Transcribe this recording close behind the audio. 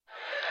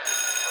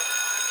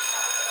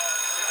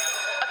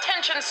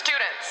Attention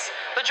students,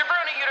 the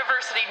Jabroni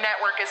University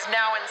Network is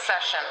now in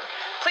session.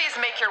 Please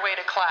make your way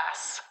to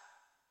class.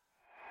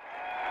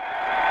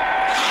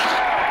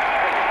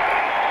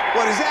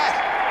 What is that?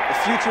 The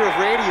future of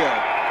radio,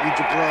 you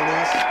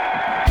jabronis.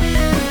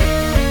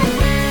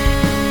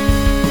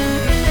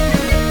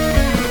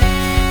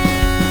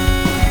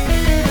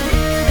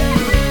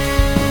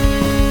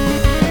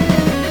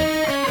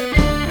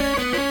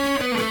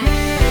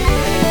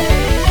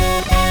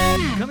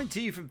 To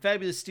you from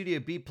Fabulous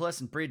Studio B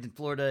Plus in Bradenton,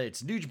 Florida,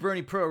 it's New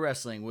Jabroni Pro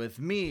Wrestling with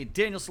me,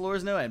 Daniel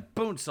Solorzano, and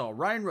Bonesaw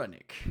Ryan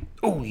Rudnick.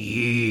 Oh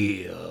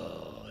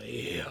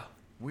yeah.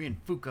 We in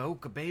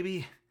Fukuoka,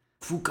 baby.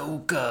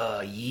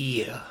 Fukuoka,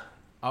 yeah.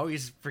 I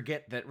always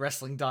forget that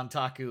Wrestling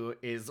Dontaku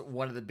is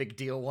one of the big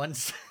deal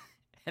ones,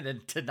 and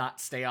then to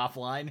not stay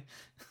offline.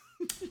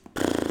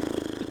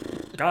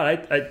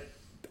 God,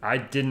 I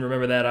didn't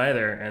remember that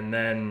either, and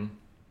then...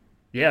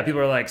 Yeah,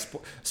 people are like,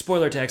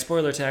 spoiler tag.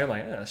 I'm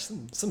like,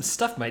 some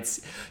stuff might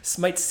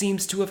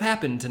seems to have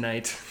happened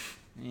tonight.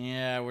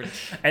 Yeah,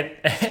 and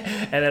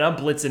then I'm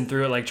blitzing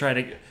through it, like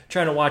trying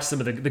to watch some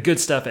of the good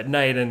stuff at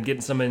night and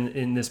getting some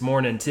in this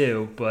morning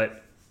too,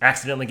 but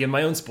accidentally give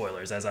my own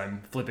spoilers as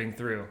I'm flipping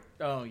through.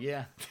 Oh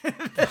yeah.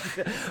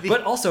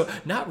 But also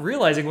not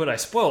realizing what I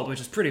spoiled, which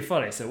is pretty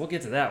funny. So we'll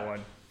get to that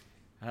one.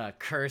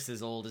 Curse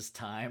as old as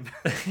time.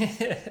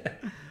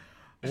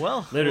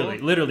 Well,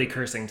 literally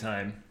cursing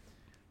time.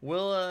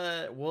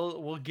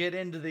 We'll get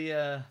into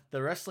the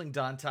Wrestling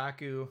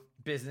Dontaku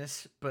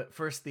business, but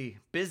first the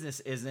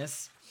business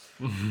isness.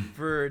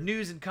 For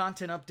news and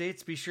content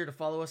updates, be sure to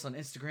follow us on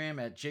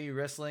Instagram at JU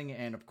Wrestling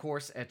and of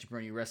course at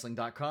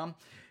JabroniWrestling.com.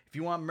 If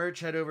you want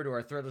merch, head over to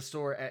our Threadless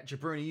store at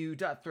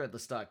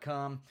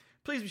jabroniu.threadless.com.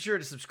 Please be sure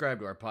to subscribe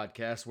to our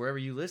podcast wherever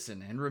you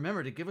listen, and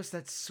remember to give us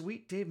that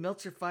sweet Dave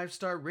Meltzer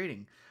 5-star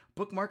rating.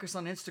 Bookmark us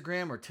on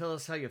Instagram or tell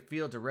us how you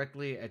feel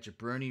directly at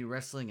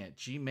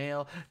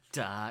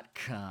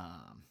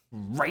jabroniwrestling@gmail.com.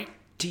 Right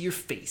to your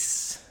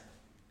face.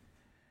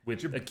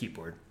 With a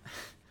keyboard.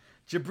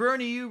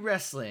 Jabroni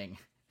Wrestling.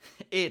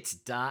 It's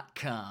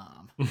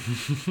 .com.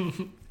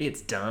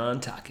 It's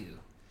Dontaku.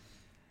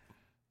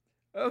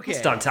 Okay.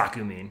 What's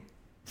Dontaku mean?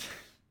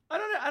 I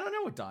don't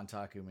know what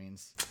Dontaku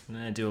means.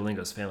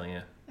 Duolingo's failing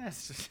you.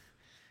 That's just,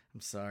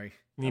 I'm sorry.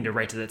 You need to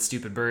write to that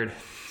stupid bird.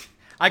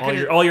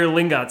 All your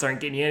lingots aren't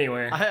getting you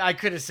anywhere. I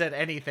could have said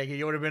anything and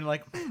you would have been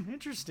like,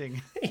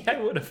 interesting. Yeah,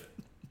 I would have.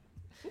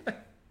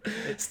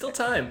 It's still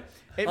time.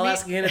 I'll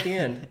ask again at the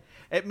end.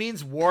 It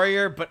means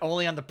warrior, but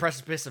only on the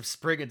precipice of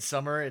spring and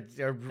summer.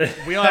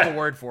 We don't have a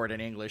word for it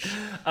in English.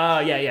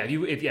 Yeah.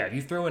 If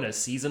you throw in a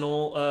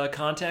seasonal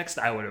context,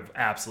 I would have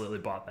absolutely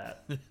bought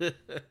that.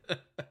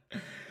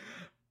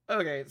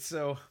 Okay,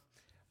 so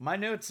my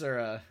notes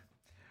are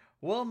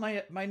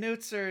my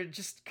notes are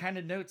just kind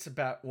of notes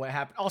about what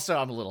happened. Also,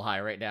 I'm a little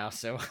high right now,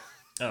 so.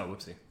 Oh,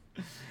 whoopsie.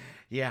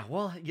 Yeah,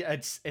 well, yeah,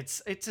 it's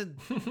an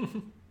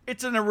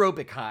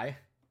aerobic high.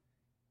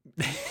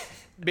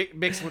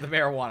 Mixed with a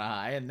marijuana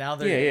high, and now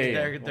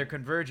they're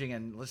converging,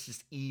 and let's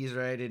just ease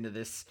right into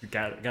this. You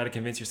got to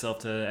convince yourself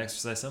to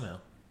exercise somehow.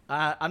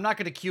 I'm not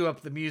going to cue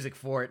up the music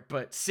for it,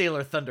 but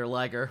Sailor Thunder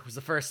Liger was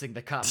the first thing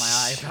that caught my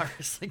eye about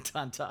Wrestling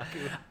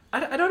Dontaku.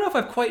 I don't know if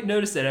I've quite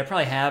noticed it. I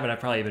probably have, and I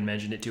probably even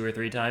mentioned it 2 or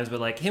 3 times, but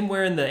like him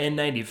wearing the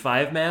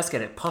N95 mask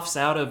and it puffs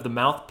out of the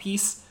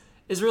mouthpiece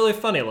is really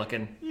funny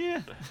looking.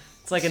 Yeah.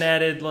 It's like an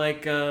added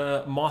like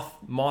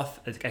moth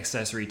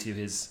accessory to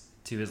his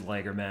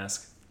Liger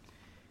mask.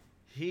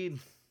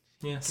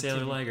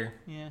 Sailor Liger.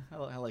 Yeah,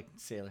 I like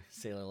Sailor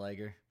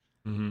Liger.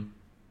 Mm-hmm.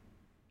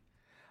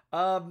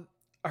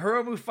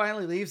 Hiromu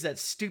finally leaves that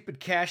stupid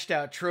cashed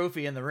out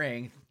trophy in the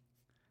ring.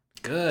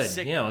 Good.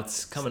 Yeah,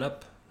 it's coming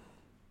up.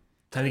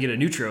 Time to get a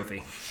new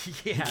trophy.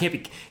 Yeah.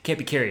 He can't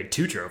be carrying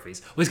 2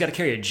 trophies. Well, he's got to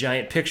carry a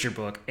giant picture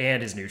book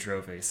and his new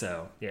trophy.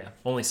 So yeah,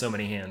 only so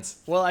many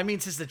hands. Well, I mean,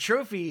 since the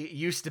trophy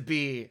used to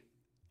be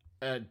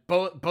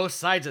both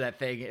sides of that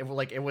thing,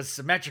 it was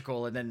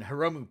symmetrical, and then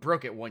Hiromu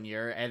broke it one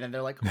year, and then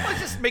they're like,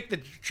 let's just make the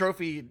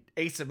trophy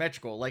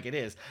asymmetrical like it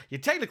is. You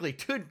technically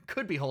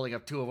could be holding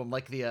up 2 of them,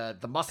 like the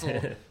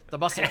muscle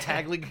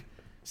tag league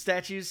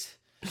statues.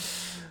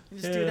 You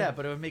just do that,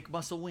 but it would make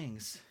muscle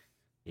wings.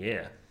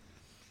 Yeah.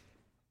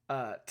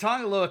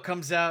 Tonga Loa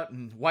comes out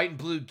in white and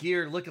blue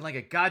gear, looking like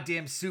a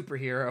goddamn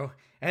superhero.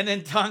 And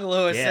then Tonga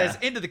Loa says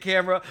into the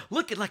camera,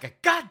 looking like a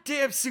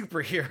goddamn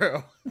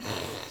superhero.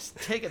 Just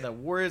taking the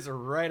words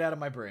right out of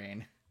my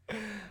brain.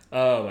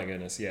 Oh my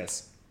goodness,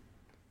 yes.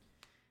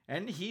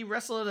 And he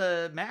wrestled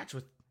a match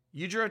with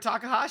Yujiro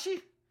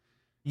Takahashi?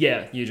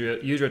 Yeah,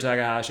 Yujiro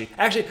Takahashi.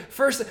 Actually,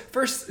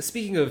 first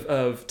speaking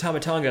of Tama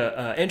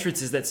Tonga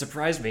entrances that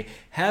surprised me,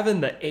 having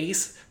the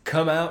Ace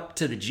come out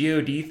to the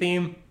GOD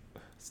theme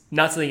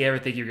Not something you ever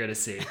think you're gonna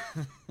see.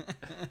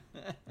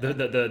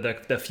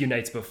 The few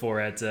nights before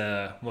at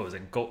what was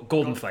it?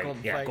 Golden Fight.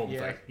 Golden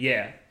Fight.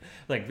 Yeah.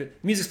 Like the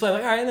music's playing,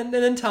 like, all right, and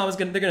then Tom is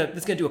gonna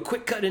do a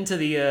quick cut into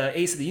the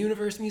Ace of the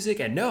Universe music,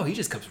 and no, he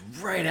just comes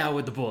right out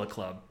with the Bullet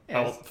Club,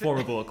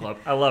 former Bullet Club.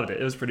 I loved it.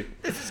 It was pretty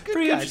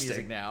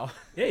interesting. Now,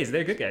 yeah,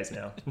 they're good guys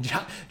now.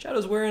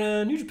 Jato's wearing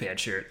a New Japan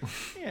shirt.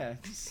 Yeah,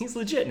 he's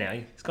legit now.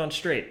 He's gone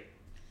straight.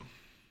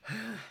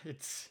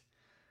 It's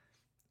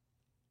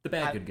the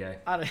good guy.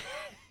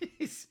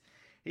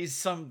 He's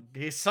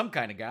some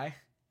kind of guy.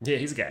 Yeah,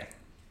 he's a guy.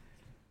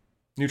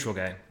 Neutral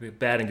guy.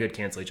 Bad and good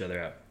cancel each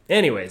other out.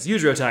 Anyways,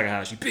 Yujiro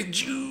Takahashi, big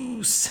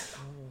juice.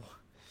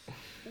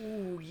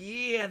 Oh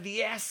yeah,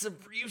 the ass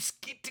of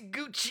Ryusuke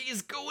Taguchi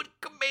is going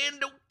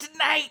commando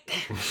tonight.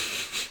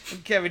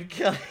 And Kevin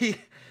Kelly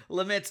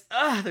laments,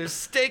 there's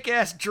steak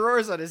ass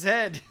drawers on his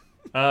head.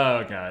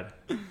 Oh god.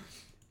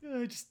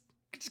 Just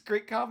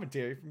great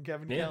commentary from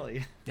Kevin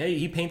Kelly. Yeah,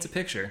 he paints a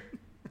picture.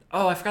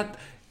 Oh, I forgot.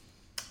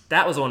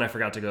 That was the one I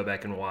forgot to go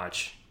back and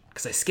watch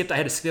because I skipped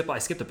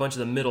a bunch of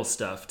the middle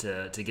stuff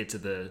to get to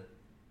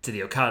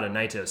the Okada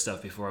Naito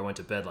stuff before I went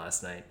to bed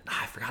last night.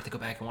 I forgot to go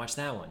back and watch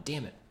that one.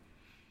 Damn it.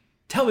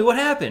 Tell me what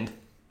happened.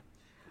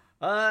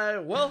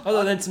 Well,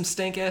 other than some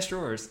stank ass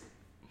drawers.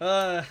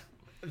 The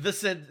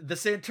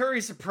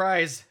Santori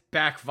surprise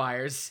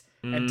backfires,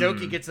 and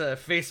Doki gets a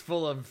face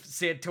full of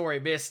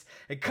Santori mist,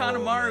 and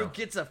Kanemaru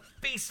gets a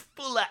face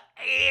full of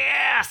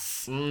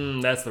ass.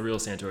 That's the real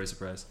Santori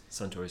surprise.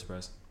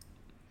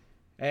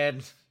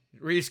 And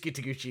Ryusuke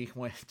Taguchi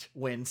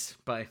wins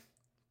by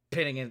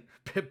pinning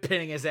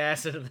his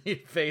ass into the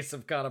face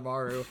of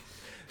Kanemaru.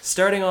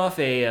 Starting off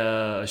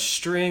a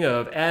string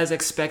of as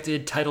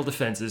expected title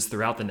defenses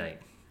throughout the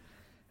night.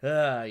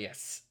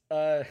 Yes.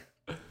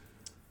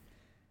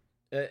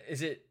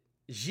 Is it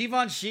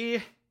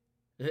Givenchy?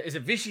 Is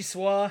it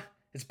Vishiswa?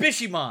 It's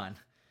Bishamon.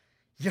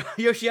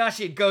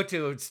 Yoshihashi and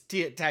Goto's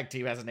tag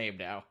team has a name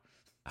now.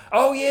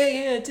 Oh,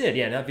 yeah, it did.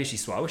 Yeah, not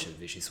Vishiswa. I wish it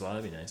was Vishiswa.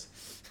 That'd be nice.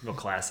 Real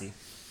classy.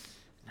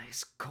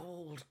 Nice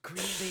cold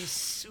cream-based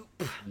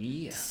soup.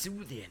 Yeah.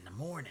 Soothe it in the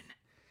morning.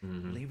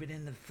 Leave it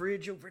in the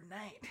fridge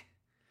overnight.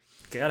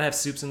 Gotta have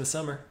soups in the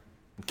summer.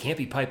 It can't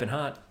be piping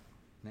hot.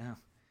 No.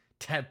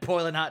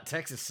 Boiling hot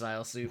Texas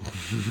style soup.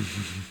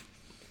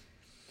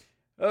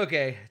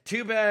 Okay,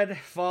 too bad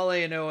Fale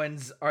and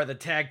Owens are the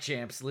tag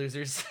champs,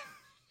 losers.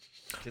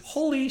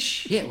 Holy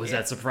shit, was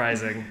that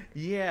surprising.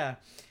 Yeah.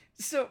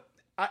 So,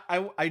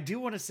 I do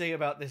want to say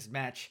about this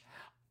match,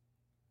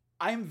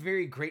 I'm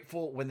very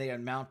grateful when they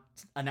announce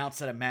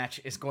that a match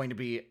is going to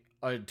be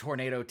a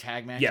tornado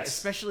tag match, yes.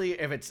 Especially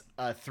if it's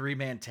a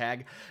 3-man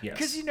tag. Yes.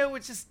 Because,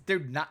 it's just, they're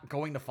not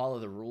going to follow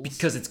the rules.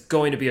 Because it's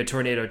going to be a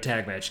tornado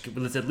tag match.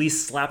 Let's at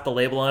least slap the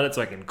label on it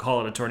so I can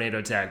call it a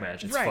tornado tag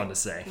match. It's fun to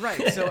say.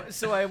 Right.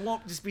 So I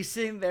won't just be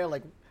sitting there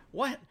like,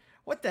 what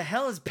the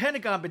hell has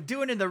Pentagon been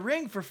doing in the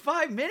ring for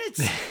 5 minutes?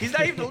 He's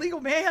not even a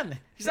legal man.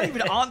 He's not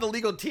even on the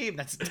legal team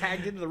that's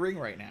tagged into the ring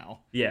right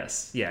now.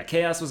 Yes. Yeah.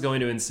 Chaos was going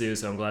to ensue,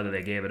 so I'm glad that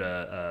they gave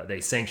it they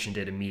sanctioned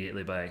it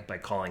immediately by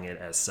calling it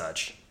as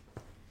such.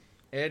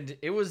 And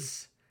it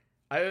was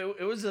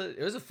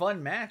a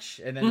fun match,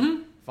 and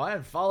then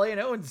Fale and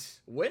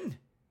Owens win.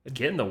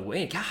 Get in the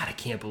way. God, I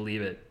can't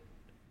believe it.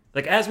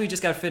 Like, as we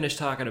just got finished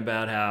talking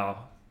about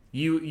how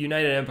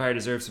United Empire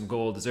deserves some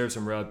gold, deserves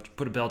some rub,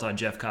 put a belt on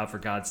Jeff Cobb for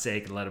God's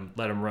sake, and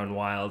let him run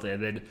wild,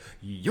 and then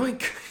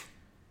yoink.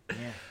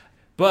 Yeah.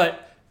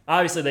 But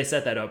obviously they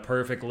set that up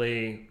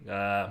perfectly,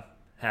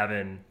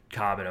 having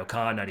Cobb and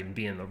Okan not even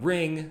be in the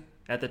ring.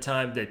 At the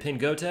time, did they pin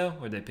Goto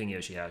or did they pin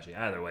Yoshihashi?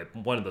 Either way,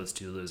 one of those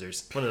two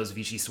losers. One of those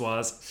Vichy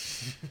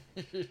Swas.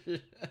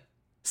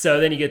 So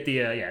then you get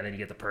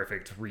the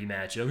perfect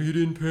rematch. Oh, you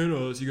didn't pin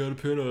us. You got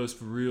to pin us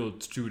for real.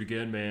 Let's do it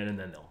again, man. And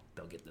then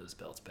they'll get those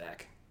belts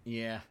back.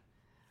 Yeah.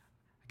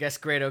 I guess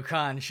Great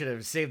Okan should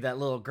have saved that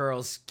little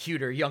girl's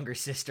cuter younger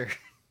sister.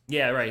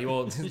 Yeah, right.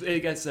 Well, I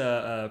guess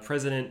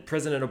President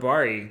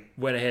Obari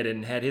went ahead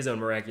and had his own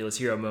miraculous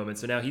hero moment.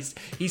 So now he's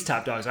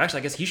top dog. So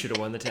actually, I guess he should have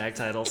won the tag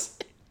titles.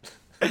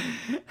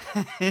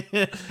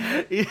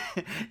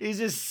 He's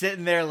just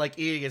sitting there like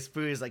eating his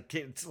food. He's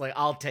like,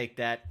 I'll take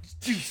that.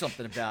 Just do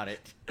something about it.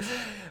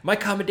 My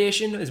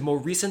commendation is more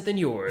recent than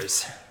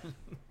yours.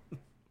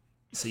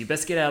 So you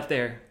best get out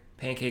there,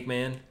 Pancake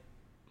Man.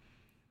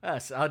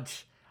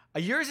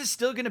 Yours is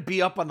still going to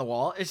be up on the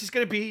wall. It's just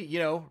going to be,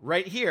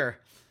 right here.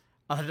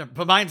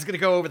 But mine's going to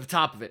go over the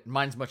top of it.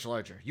 Mine's much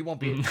larger. You won't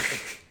be.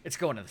 It's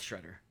going to the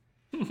shredder.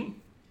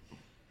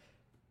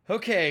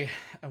 Okay,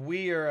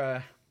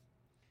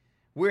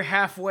 we're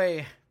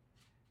halfway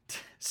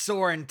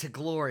soaring to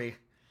glory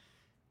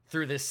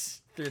through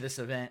this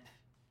event.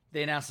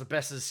 They announced the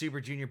best of the Super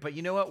Junior, but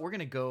you know what? We're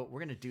gonna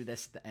do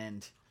this at the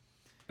end.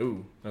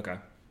 Ooh, okay.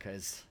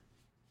 Because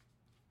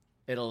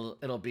it'll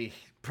be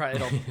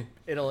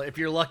if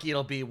you're lucky,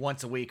 it'll be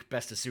once a week.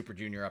 Best of Super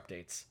Junior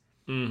updates.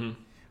 Mm-hmm.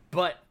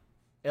 But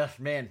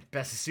man,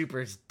 Best of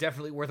Super is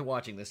definitely worth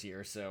watching this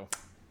year. So.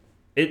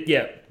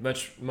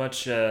 Much more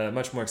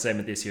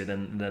excitement this year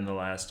than the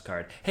last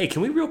card. Hey,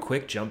 can we real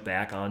quick jump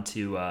back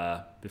onto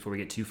before we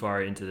get too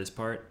far into this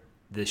part,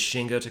 the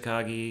Shingo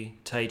Takagi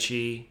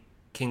Taichi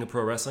King of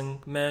Pro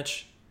Wrestling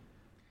match.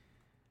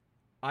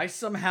 I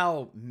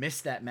somehow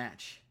missed that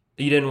match.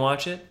 You didn't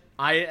watch it?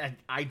 I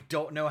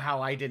don't know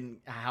how I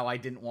didn't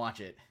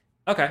watch it.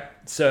 Okay,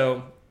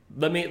 so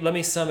let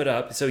me sum it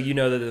up. So you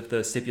know that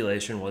the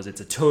stipulation was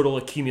it's a total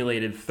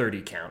accumulated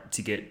 30 count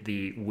to get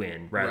the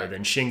win, rather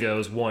than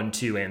Shingo's 1,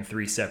 2, and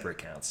 3 separate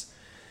counts.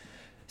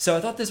 So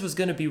I thought this was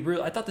going to be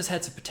real. I thought this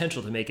had some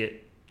potential to make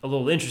it a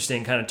little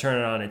interesting, kind of turn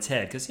it on its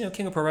head, because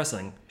King of Pro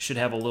Wrestling should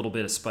have a little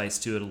bit of spice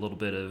to it, a little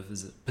bit of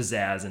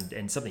pizzazz,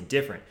 and something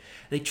different.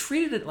 They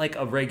treated it like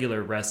a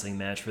regular wrestling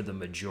match for the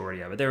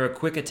majority of it. There were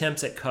quick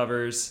attempts at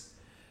covers,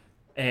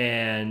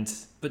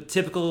 but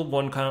typical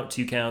 1 count,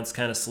 2 counts,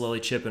 kind of slowly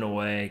chipping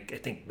away. I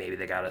think maybe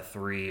they got a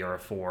 3 or a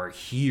 4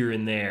 here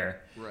and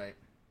there. Right.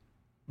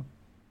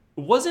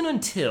 It wasn't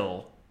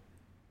until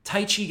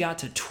Taichi got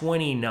to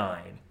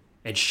 29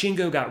 and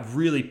Shingo got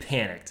really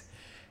panicked.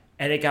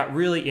 And it got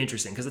really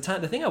interesting because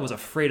the thing I was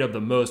afraid of the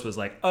most was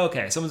like,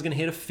 okay, someone's going to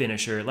hit a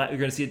finisher. You're going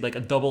to see like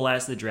a double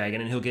Last of the Dragon,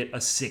 and he'll get a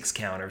 6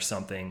 count or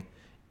something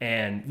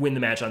and win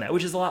the match on that,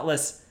 which is a lot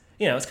less,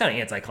 it's kind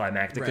of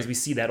anticlimactic because we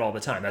see that all the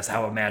time. That's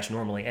how a match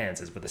normally ends,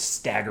 is with a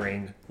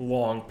staggering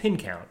long pin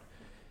count.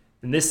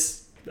 And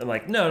this, I'm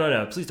like,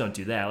 no, please don't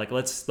do that. Like,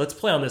 let's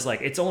play on this.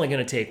 Like, it's only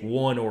going to take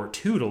 1 or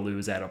 2 to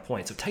lose at a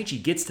point. So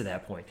Taichi gets to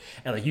that point,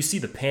 and like you see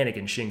the panic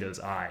in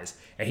Shingo's eyes,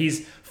 and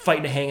he's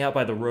fighting to hang out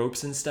by the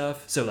ropes and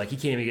stuff. So like he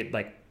can't even get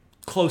like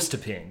close to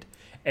pinned,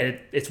 and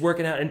it's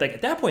working out. And like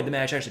at that point, the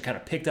match actually kind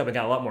of picked up and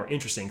got a lot more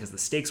interesting because the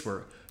stakes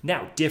were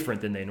now different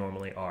than they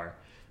normally are.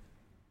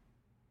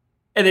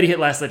 And then he hit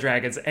Last of the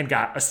Dragons and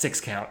got a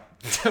 6 count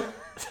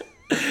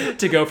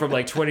to go from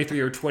like 23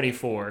 or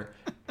 24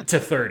 to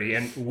 30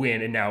 and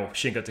win, and now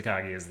Shingo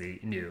Takagi is the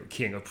new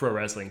King of Pro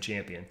Wrestling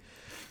champion.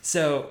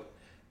 So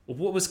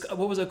what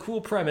was a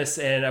cool premise,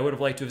 and I would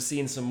have liked to have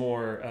seen some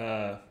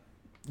more,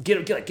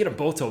 get them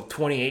both to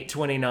 28,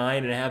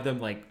 29 and have them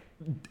like,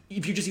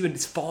 if you just even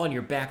fall on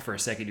your back for a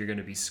second, you're going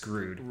to be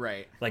screwed.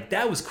 Right. Like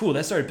that was cool.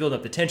 That started building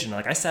up the tension.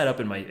 Like I sat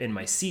up in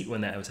my seat when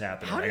that was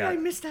happening. How did I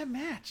miss that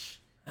match?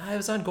 I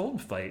was on Golden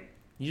Fight.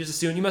 You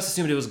must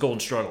assume it was Golden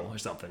Struggle or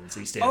something, so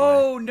you stayed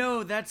Oh away.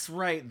 no, that's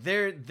right.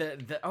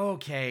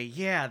 Okay,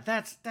 yeah,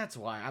 that's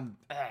why I'm.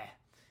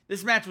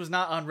 This match was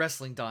not on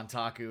Wrestling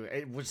Dontaku.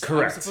 It was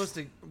correct.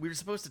 We were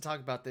supposed to talk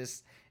about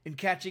this in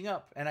catching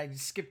up, and I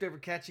skipped over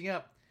catching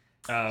up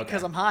Okay.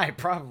 because I'm high,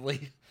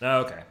 probably.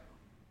 Okay.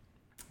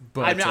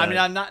 But I'm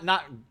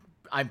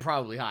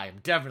probably high. I'm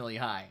definitely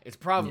high. It's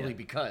probably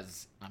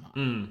because I'm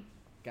high.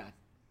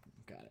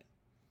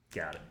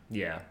 Got it.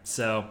 Yeah.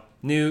 So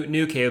new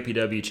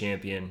KOPW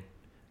champion.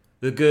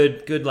 The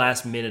good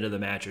last minute of the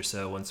match or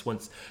so. Once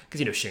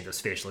because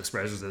Shingo's facial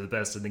expressions are the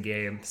best in the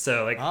game.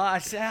 So like,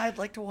 I'd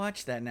like to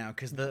watch that now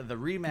because the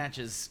rematch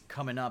is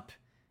coming up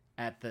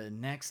at the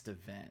next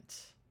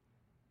event.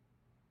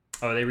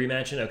 Oh, are they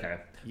rematching? Okay.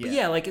 Yeah. But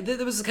yeah, like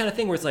there was the kind of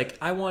thing where it's like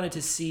I wanted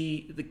to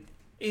see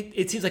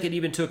it seems like it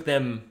even took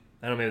them.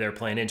 I don't know, maybe they were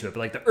playing into it, but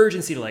like the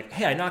urgency to like,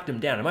 hey, I knocked him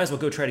down. I might as well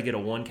go try to get a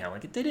 1 count.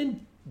 Like they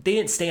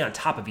didn't stay on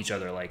top of each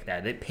other like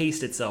that. It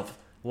paced itself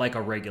like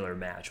a regular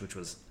match, which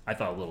was, I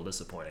thought, a little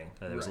disappointing.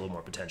 There was a little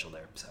more potential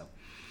there. So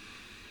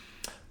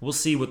we'll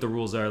see what the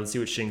rules are. Let's see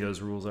what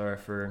Shingo's rules are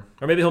or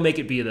maybe he'll make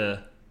it be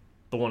the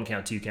 1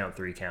 count, 2 count,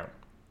 3 count.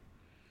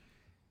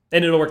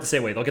 And it'll work the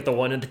same way. They'll get the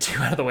 1 and the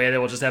 2 out of the way, and then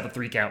we'll just have a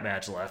 3 count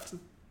match left.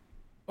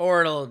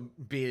 Or it'll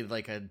be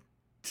like a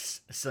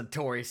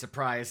Suntory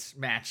surprise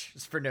match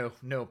for no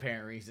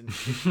apparent reason.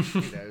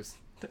 Who knows?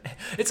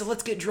 It's a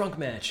let's get drunk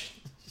match.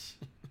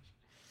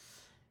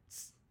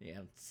 Yeah,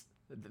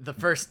 the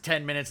first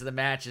 10 minutes of the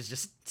match is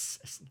just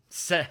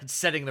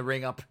setting the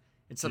ring up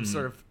in some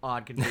sort of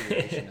odd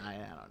configuration. I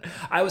don't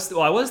know.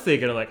 I was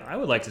thinking like I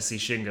would like to see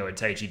Shingo and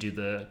Taichi do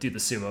the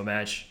sumo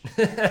match.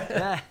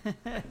 That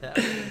would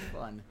be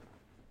fun.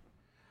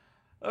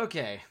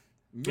 Okay.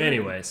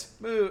 Anyways,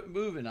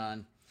 moving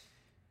on.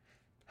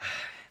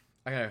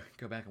 I gotta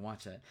go back and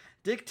watch that.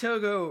 Dick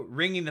Togo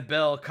ringing the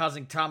bell,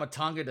 causing Tama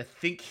Tonga to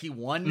think he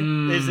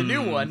won, is a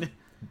new one.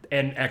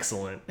 And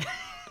excellent.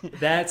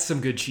 That's some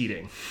good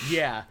cheating.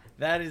 Yeah,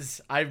 that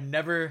is. I've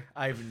never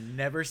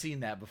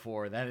seen that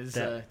before. That is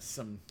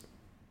some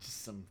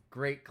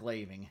great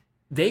glaving.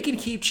 They can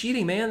keep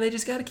cheating, man. They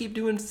just got to keep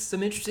doing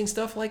some interesting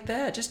stuff like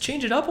that. Just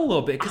change it up a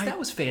little bit because that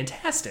was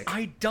fantastic.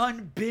 I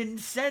done been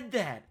said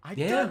that.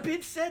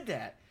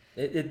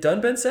 It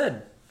done been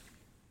said.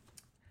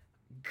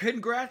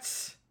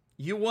 Congrats.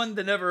 You won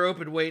the never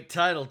open weight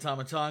title,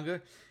 Tama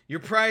Tonga. Your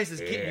prize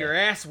is getting your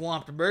ass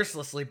whomped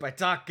mercilessly by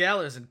Doc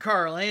Gallows and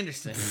Carl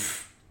Anderson.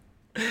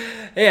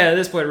 Yeah, at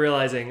this point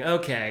realizing,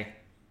 okay,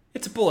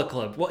 it's a Bullet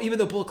Club. Well, even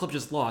though Bullet Club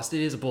just lost,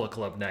 it is a Bullet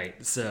Club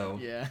night. So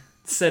yeah,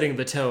 setting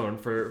the tone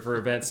for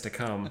events to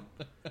come.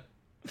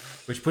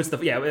 Which puts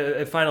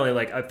I finally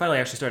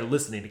actually started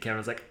listening to Kevin. I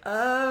was like,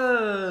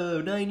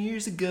 oh, 9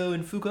 years ago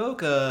in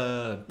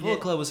Fukuoka, Bullet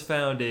Club was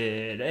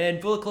founded,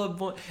 and Bullet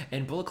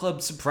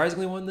Club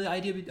surprisingly won the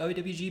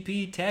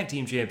IWGP Tag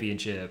Team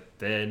Championship.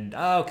 And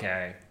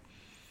okay,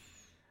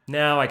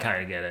 Now I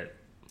kind of get it.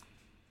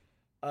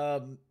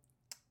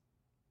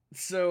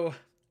 So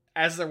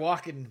as they're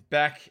walking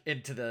back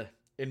into the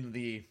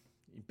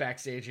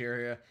backstage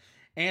area,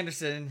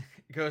 Anderson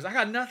goes, "I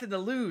got nothing to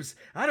lose.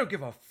 I don't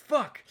give a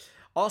fuck."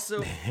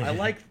 Also, I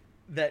like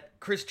that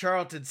Chris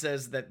Charlton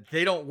says that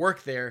they don't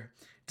work there,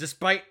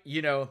 despite,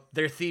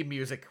 their theme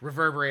music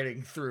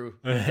reverberating through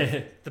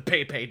the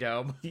PayPay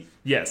Dome.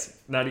 Yes,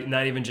 not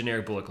even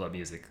generic Bullet Club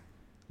music.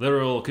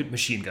 Literal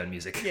machine gun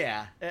music.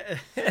 Yeah.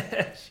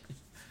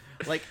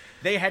 Like,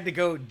 they had to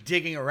go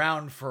digging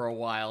around for a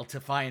while to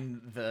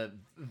find the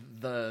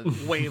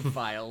wave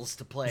files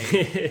to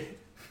play.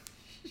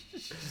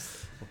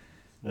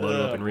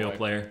 Load up in Real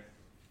Player.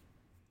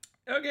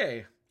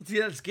 Okay,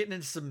 let's get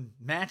into some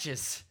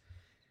matches.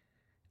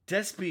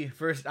 Despy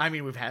first. I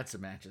mean, we've had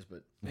some matches,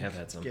 but we have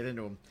had some. Get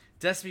into them.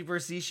 Despy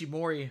versus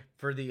Ishimori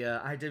for the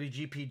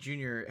IWGP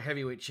Junior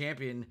Heavyweight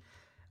Champion.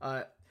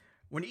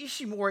 When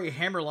Ishimori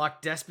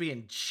hammerlocked Despy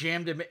and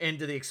jammed him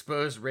into the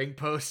exposed ring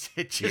post,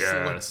 it just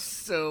looked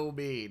so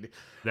mean.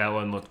 That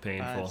one looked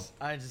painful.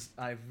 I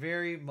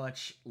very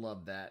much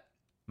love that.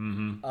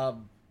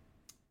 Mm-hmm.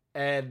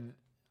 And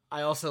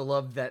I also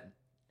love that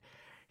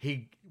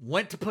he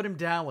went to put him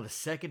down with a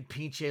second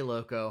Pinche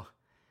Loco,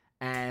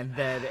 and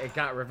then it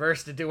got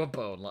reversed to do a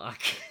bone lock.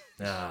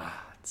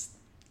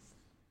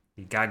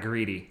 He got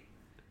greedy.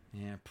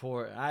 Yeah,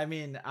 poor. I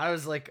mean, I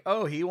was like,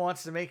 oh, he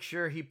wants to make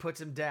sure he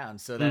puts him down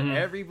so that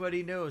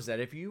everybody knows that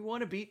if you want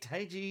to beat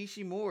Taiji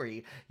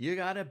Ishimori, you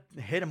gotta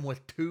hit him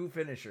with 2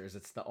 finishers.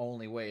 It's the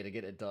only way to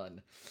get it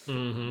done.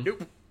 Mm-hmm.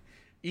 Nope.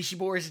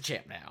 Ishimori's a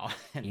champ now.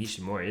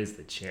 Ishimori is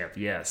the champ,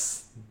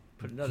 yes.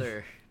 Put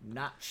another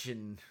notch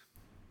in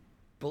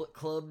Bullet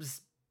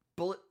Club's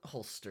bullet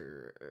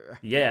holster.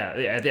 Yeah,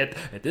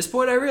 at this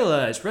point I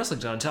realized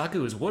Wrestling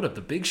Dontaku is one of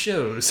the big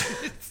shows.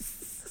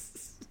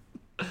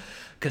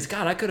 Because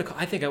God, I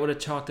think I would have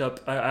chalked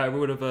up. I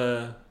would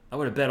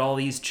have bet all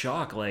these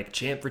chalk, like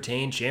champ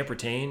retain, champ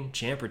retain,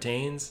 champ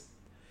retains.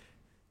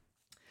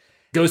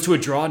 Goes to a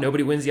draw,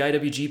 nobody wins the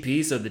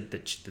IWGP, so the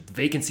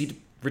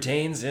vacancy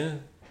retains. Yeah,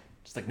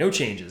 just like no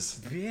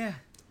changes. Yeah,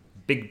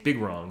 big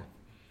wrong.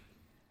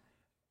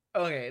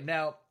 Okay,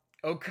 now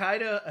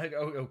Okada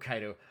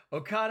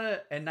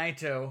and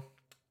Naito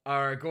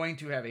are going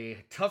to have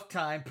a tough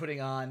time putting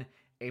on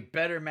a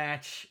better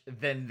match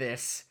than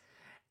this,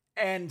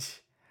 and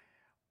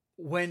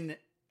when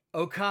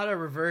Okada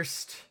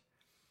reversed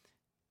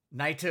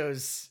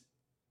Naito's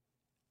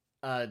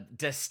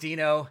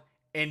Destino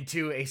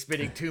into a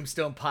spinning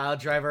tombstone pile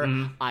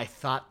driver, I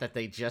thought that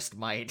they just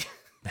might.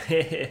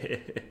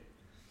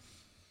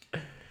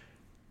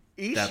 Ishii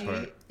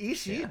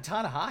and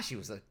Tanahashi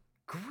was a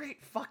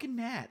great fucking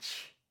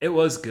match. It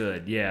was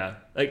good, yeah.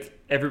 Like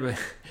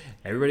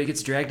everybody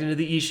gets dragged into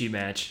the Ishii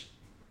match,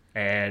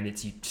 and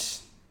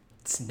it's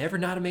never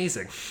not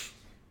amazing.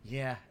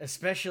 Yeah,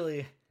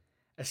 especially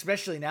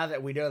now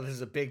that we know this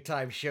is a big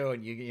time show,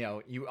 and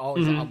you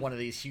always on one of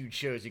these huge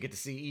shows, you get to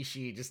see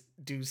Ishii just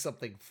do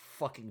something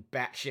fucking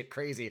batshit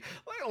crazy,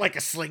 like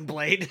a sling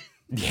blade.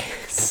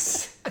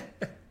 Yes.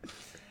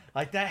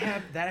 Like that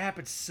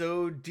happened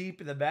so deep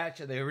in the match,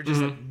 and they were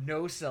just like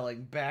no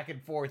selling back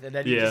and forth, and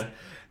then he just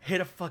hit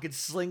a fucking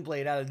sling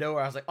blade out of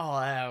nowhere. I was like, oh,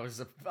 I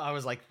was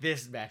like,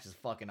 this match is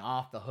fucking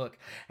off the hook.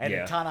 And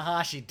then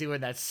Tanahashi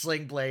doing that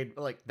sling blade,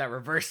 like that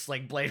reverse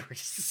sling blade, where he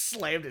just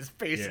slammed his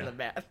face in the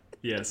mat.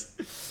 Yes.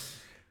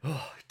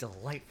 Oh,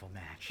 delightful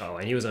match. Oh,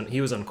 and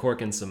he was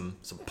uncorking some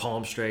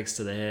palm strikes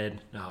to the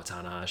head. Oh,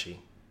 Tanahashi,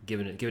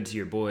 give it to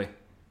your boy.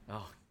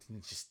 Oh,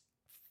 just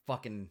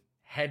fucking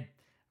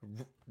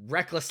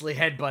recklessly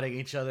headbutting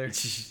each other.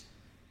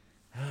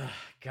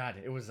 God,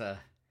 it was a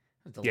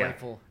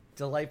delightful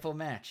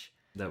match.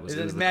 That was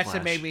a match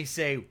that made me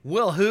say,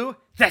 "Will who?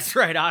 That's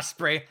right,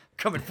 Ospreay,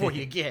 coming for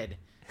you again."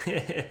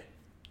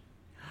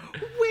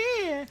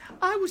 When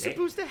I was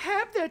supposed to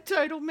have that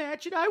title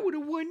match, and I would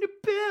have won the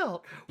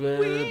belt. Blah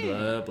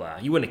blah blah.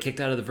 You wouldn't have kicked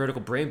out of the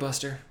vertical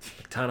brainbuster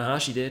like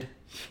Tanahashi did.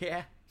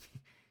 Yeah,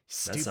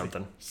 that's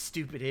something.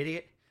 Stupid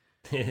idiot.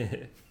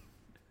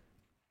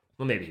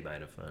 Well, maybe he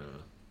might have. I don't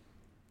know.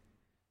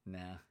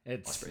 Nah,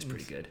 Ospreay's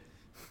pretty good.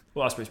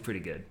 Well, Ospreay's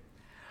pretty good.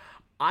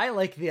 I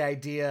like the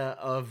idea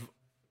of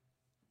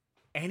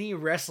any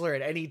wrestler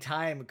at any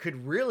time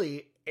could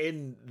really,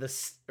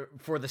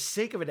 for the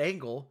sake of an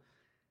angle,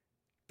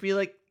 be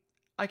like,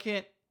 I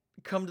can't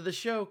come to the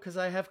show because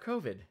I have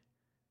COVID.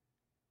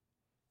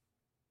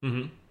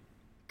 Mm-hmm.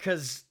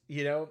 Because,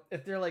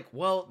 if they're like,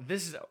 well,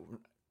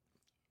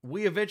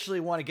 we eventually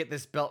want to get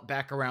this belt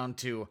back around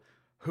to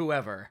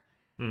whoever.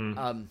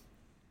 Mm-hmm.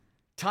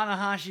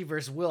 Tanahashi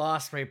versus Will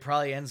Ospreay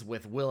probably ends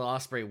with Will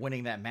Ospreay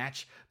winning that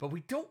match, but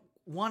we don't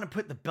want to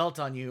put the belt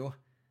on you,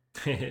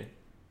 for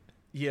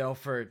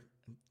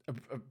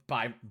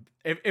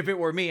if it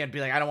were me, I'd be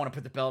like, I don't want to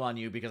put the belt on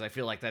you because I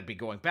feel like that'd be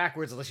going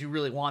backwards. Unless you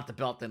really want the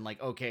belt, then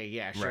like, okay,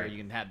 yeah, sure, right.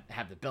 You can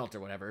have the belt or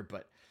whatever.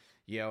 But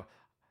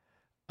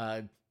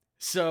I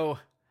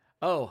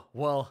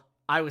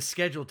was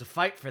scheduled to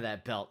fight for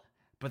that belt,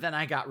 but then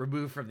I got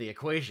removed from the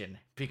equation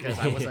because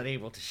I was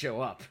unable to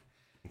show up.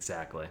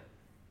 Exactly.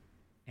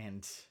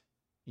 and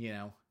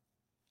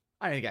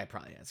I think the guy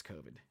probably has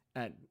COVID.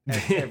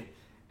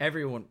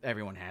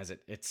 Everyone has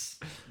it. It's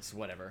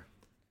whatever.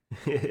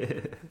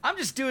 I'm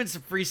just doing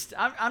some free.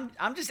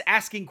 I'm just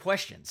asking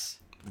questions.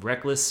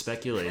 Reckless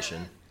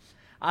speculation.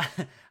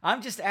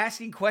 I'm just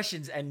asking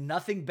questions, and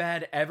nothing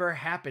bad ever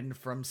happened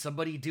from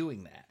somebody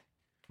doing that.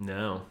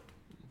 No,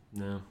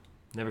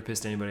 never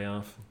pissed anybody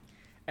off.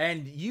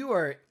 And you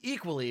are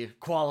equally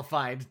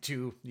qualified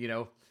to,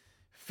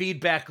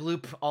 feedback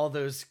loop all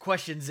those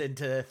questions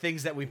into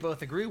things that we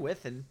both agree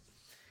with, and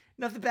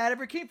nothing bad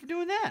ever came from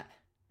doing that.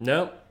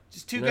 Nope.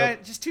 Just two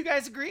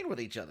guys agreeing with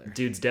each other.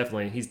 He's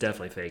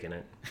definitely faking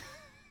it.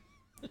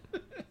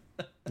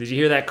 Did you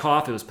hear that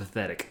cough? It was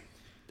pathetic.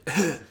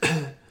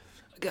 I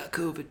got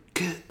COVID.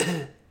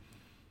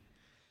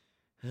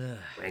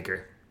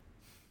 Wanker.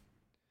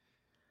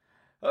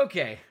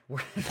 Okay.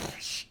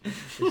 This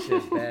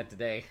shit's bad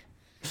today.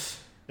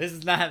 This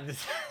is not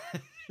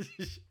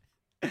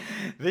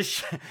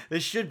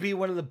this should be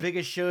one of the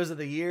biggest shows of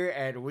the year,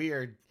 and we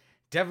are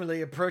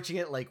definitely approaching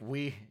it like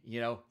we,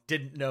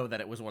 didn't know that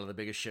it was one of the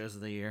biggest shows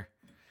of the year.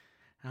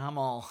 I'm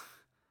all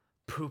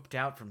pooped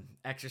out from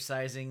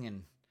exercising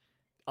and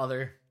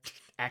other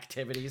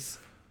activities.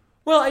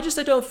 Well, I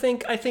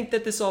think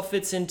that this all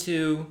fits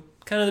into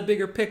kind of the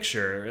bigger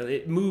picture.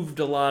 It moved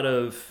a lot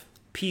of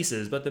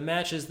pieces, but the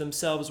matches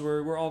themselves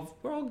were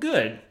all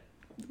good.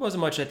 There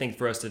wasn't much, I think,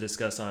 for us to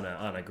discuss on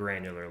a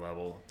granular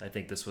level. I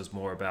think this was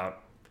more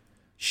about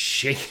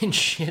shaking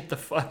shit the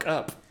fuck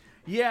up.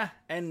 Yeah,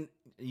 and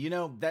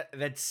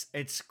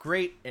it's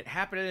great. It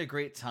happened at a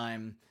great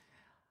time.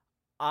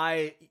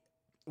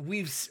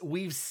 We've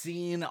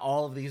seen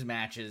all of these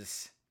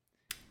matches.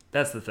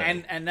 That's the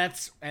thing. And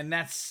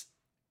that's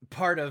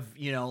part of,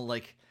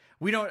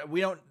 we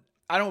don't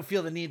I don't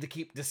feel the need to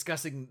keep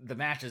discussing the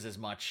matches as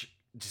much.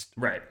 Just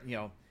right.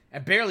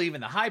 And barely even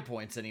the high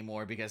points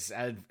anymore, because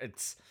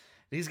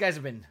these guys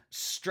have been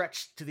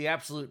stretched to the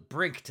absolute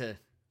brink to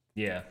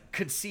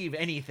conceive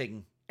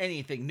anything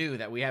new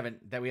that we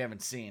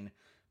haven't seen.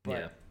 But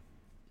yeah.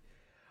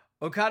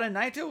 Okada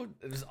Naito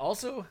is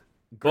also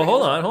great. Well,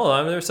 hold on.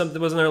 Wasn't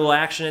there a little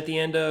action at the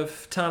end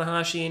of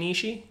Tanahashi and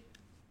Ishii?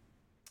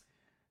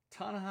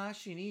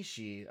 Tanahashi and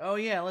Ishii. Oh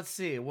yeah, let's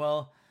see.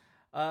 Well,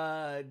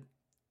 after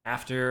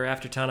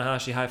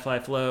Tanahashi high fly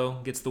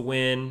flow gets the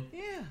win.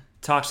 Yeah.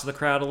 Talks to the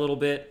crowd a little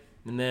bit,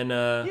 and then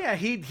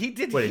he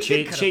did. What did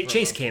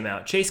Chase came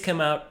out? Chase came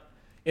out,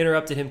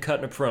 interrupted him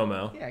cutting a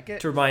promo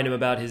to remind him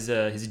about his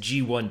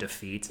G1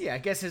 defeat. Yeah, I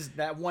guess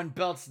that one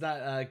belt's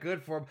not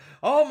good for him.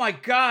 Oh my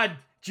God,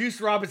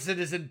 Juice Robinson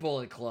is in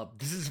Bullet Club.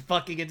 This is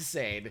fucking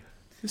insane.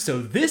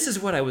 So this is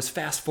what I was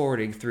fast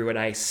forwarding through, and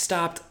I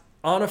stopped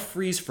on a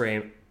freeze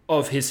frame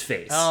of his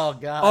face. Oh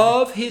God,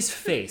 of his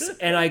face,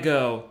 and I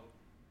go,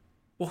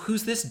 well,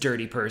 who's this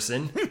dirty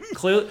person?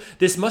 Clearly,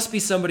 this must be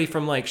somebody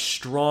from like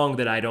Strong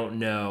that I don't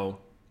know,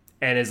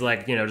 and is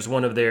like just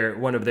one of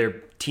their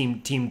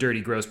team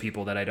dirty gross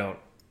people that I don't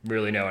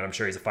really know. And I'm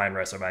sure he's a fine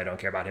wrestler, but I don't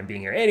care about him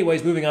being here.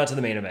 Anyways, moving on to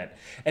the main event.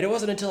 And it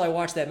wasn't until I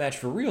watched that match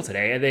for real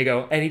today, and they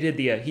go, and he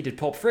did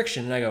Pulp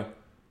Friction, and I go,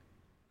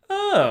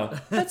 oh,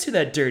 that's who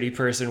that dirty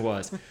person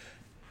was.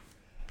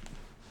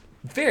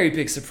 Very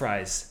big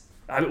surprise.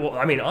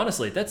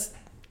 Honestly,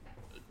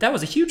 that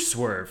was a huge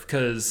swerve,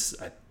 because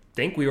I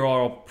think we were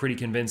all pretty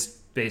convinced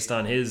based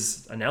on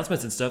his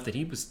announcements and stuff that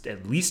he was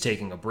at least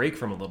taking a break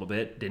from a little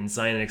bit, didn't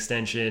sign an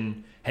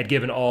extension, had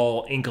given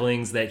all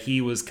inklings that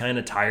he was kind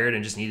of tired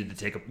and just needed to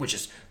take which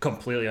is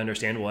completely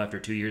understandable after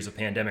 2 years of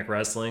pandemic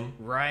wrestling.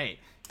 Right.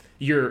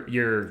 He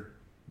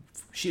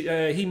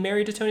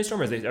married to Toni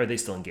Storm, or are they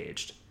still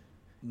engaged?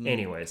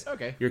 Anyways.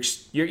 Okay.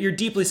 Your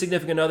deeply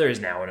significant other is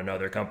now in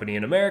another company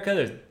in America.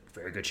 There's a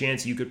very good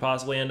chance you could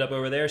possibly end up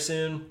over there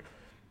soon.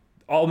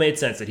 All made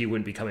sense that he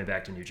wouldn't be coming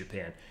back to New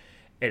Japan.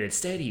 And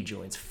instead he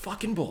joins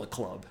fucking Bullet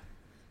Club.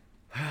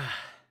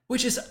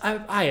 Which is,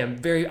 I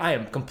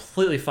am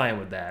completely fine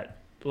with that.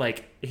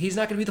 Like, he's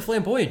not going to be the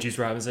flamboyant Juice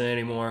Robinson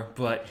anymore,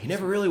 but he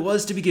never really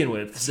was to begin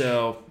with,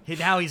 so.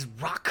 Now he's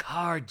rock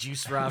hard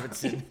Juice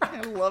Robinson.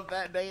 I love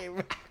that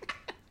name.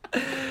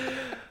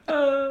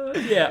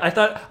 Yeah, I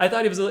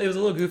thought it was a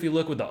little goofy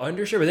look with the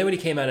undershirt, but then when he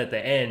came out at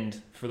the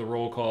end for the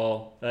roll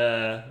call,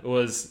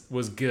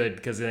 was good,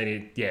 because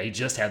then he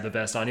just had the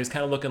vest on. He was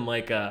kind of looking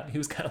like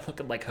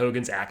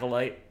Hogan's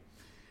acolyte.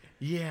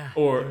 Yeah.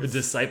 Or the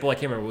disciple. I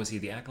can't remember, was he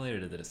the acolyte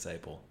or the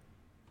disciple?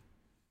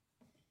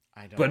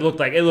 I don't. But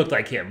it looked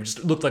like him.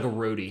 Just looked like a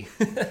roadie.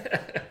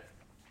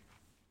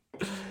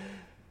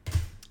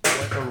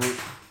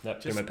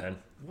 Get my pen.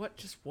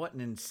 What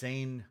an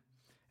insane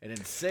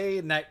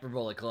night for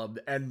Bullet Club.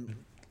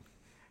 And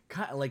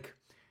kind of like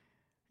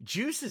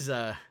Juice is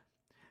a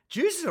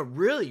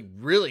really,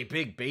 really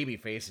big baby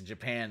face in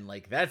Japan.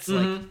 Like that's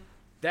like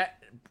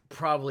that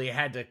probably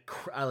had to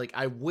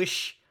I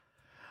wish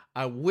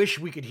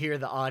we could hear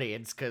the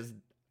audience, because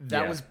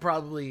that was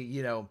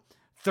probably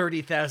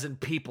 30,000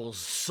 people's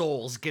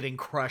souls getting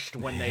crushed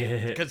when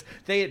because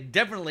they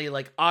definitely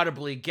like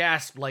audibly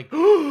gasped like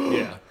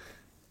yeah.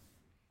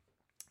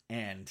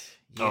 And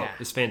Oh, yeah,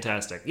 it's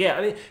fantastic. Yeah,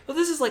 I mean, well,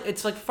 this is like,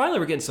 it's like finally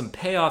we're getting some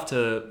payoff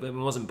to, it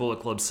wasn't Bullet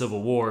Club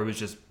Civil War, it was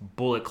just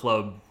Bullet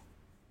Club,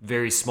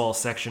 very small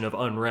section of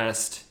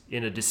unrest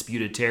in a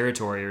disputed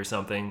territory or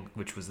something,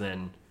 which was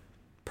then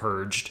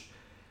purged.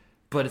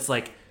 But it's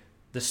like,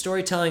 the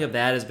storytelling of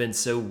that has been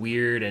so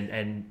weird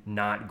and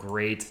not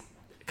great.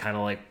 Kind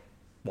of like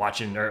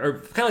watching, or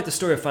kind of like the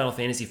story of Final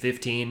Fantasy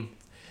 15.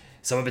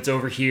 Some of it's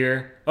over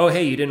here. Oh,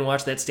 hey, you didn't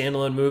watch that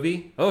standalone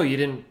movie? Oh, you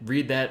didn't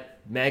read that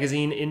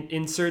magazine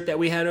insert that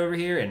we had over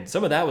here? And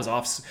some of that was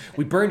off.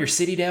 We burned your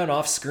city down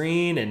off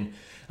screen and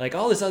like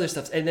all this other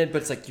stuff. And then,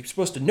 but it's like you're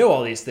supposed to know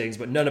all these things,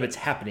 but none of it's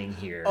happening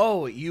here.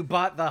 Oh, you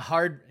bought the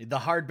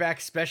hardback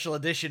special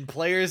edition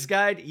player's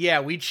guide? Yeah,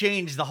 we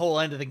changed the whole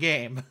end of the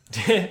game.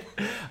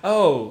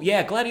 Oh,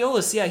 yeah,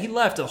 Gladiolus, yeah, he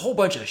left. A whole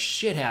bunch of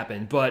shit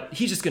happened, but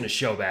he's just going to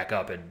show back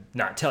up and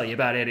not tell you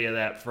about any of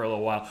that for a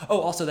little while. Oh,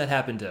 also that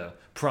happened to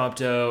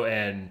Prompto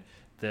and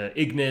the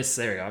Ignis.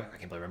 There you go. I can't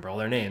believe I remember all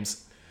their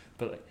names.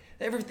 But like,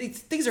 everything,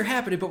 things are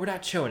happening, but we're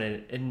not showing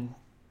it. And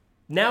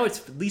now it's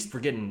at least we're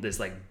getting this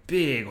like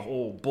big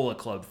whole Bullet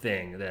Club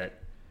thing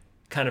that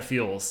kind of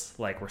feels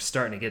like we're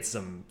starting to get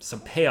some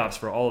payoffs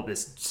for all of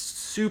this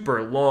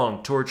super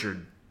long,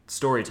 tortured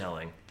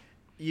storytelling.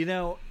 You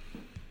know,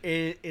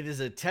 it is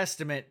a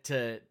testament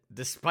to,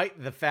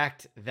 despite the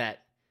fact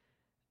that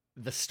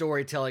the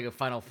storytelling of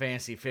Final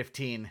Fantasy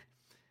 15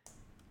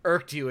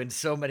 irked you in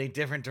so many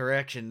different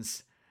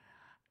directions,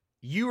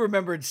 you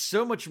remembered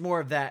so much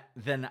more of that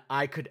than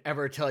I could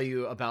ever tell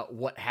you about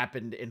what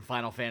happened in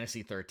Final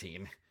Fantasy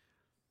 13.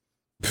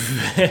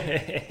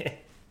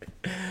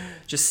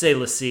 Just say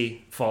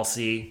 "L'Cie,"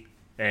 "Falsi,"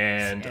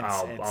 and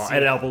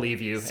I'll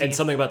believe you. And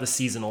something about the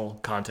seasonal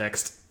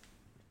context.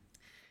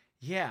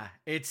 Yeah,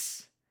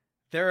 it's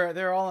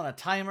they're all on a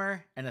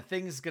timer, and a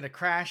thing's gonna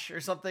crash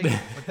or something,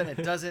 but then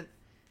it doesn't.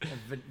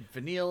 And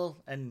Vanille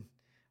and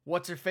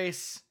what's her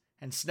face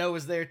and Snow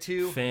is there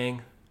too.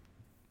 Fang.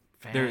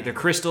 They're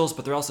crystals,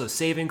 but they're also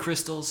saving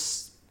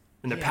crystals,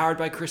 and they're powered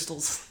by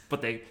crystals,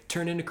 but they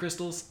turn into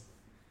crystals.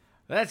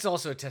 That's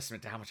also a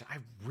testament to how much I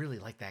really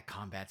like that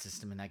combat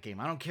system in that game.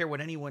 I don't care what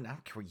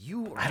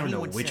you or I don't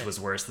know which said. was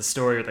worse, the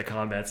story or the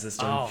combat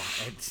system. Oh,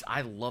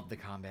 I love the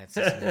combat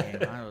system in the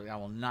game. I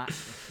will not.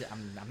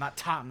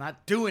 I'm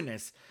not doing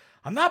this.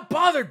 I'm not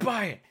bothered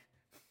by it.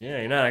 Yeah,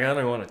 you're not. I don't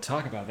even want to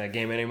talk about that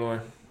game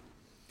anymore.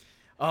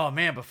 Oh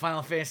man, but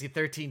Final Fantasy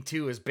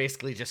 13-2 is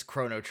basically just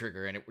Chrono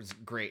Trigger, and it was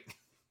great.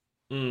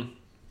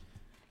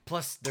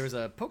 Plus, there's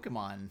a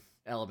Pokemon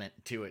element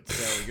to it,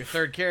 so your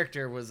third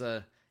character was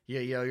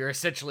you're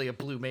essentially a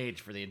blue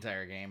mage for the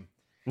entire game.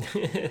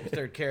 Your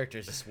third character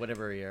is just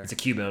whatever you're. It's a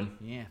Cubone.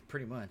 Yeah,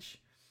 pretty much.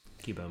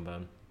 Cubone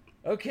bone.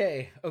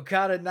 Okay,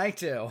 Okada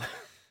Naito.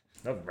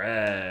 All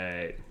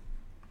right.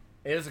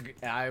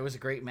 It was a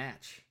great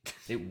match.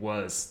 It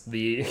was.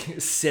 The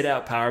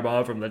sit-out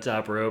powerbomb from the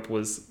top rope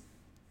was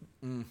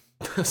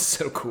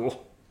so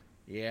cool.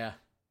 Yeah.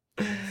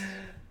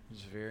 It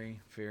was very,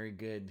 very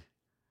good.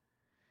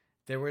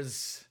 There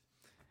was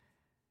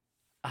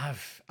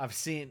I've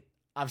seen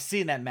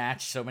that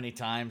match so many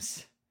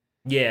times.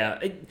 Yeah.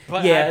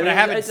 But I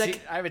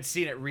haven't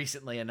seen it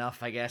recently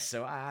enough, I guess,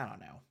 so I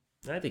don't know.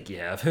 I think you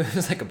have. It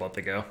was like a month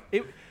ago.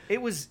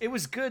 It was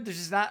good. There's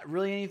just not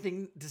really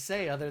anything to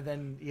say other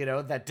than,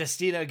 that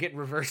Destino get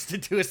reversed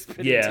into a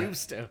spinning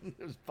tombstone.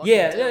 It was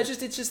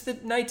it's just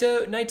that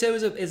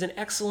Naito is an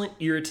excellent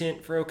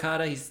irritant for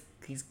Okada.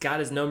 He's got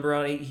his number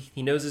on it.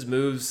 He knows his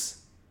moves.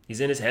 He's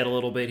in his head a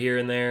little bit here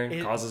and there.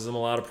 It causes him a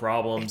lot of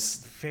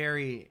problems.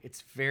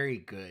 It's very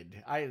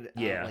good.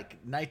 Like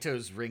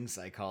Naito's ring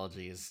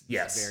psychology is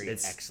very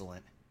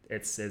excellent.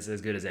 It's as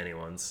good as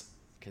anyone's.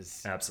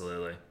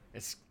 Absolutely.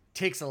 It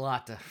takes a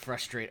lot to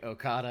frustrate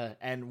Okada,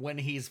 and when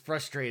he's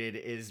frustrated,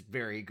 is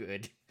very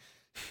good.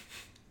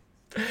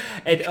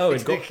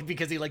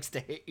 Because he likes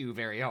to hit you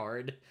very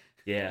hard.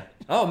 Yeah.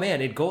 Oh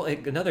man,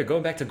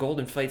 going back to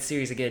Golden Fight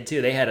series again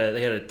too. They had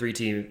a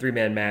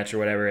three-man match or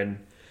whatever,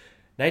 and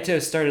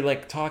Naito started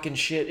like talking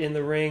shit in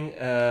the ring,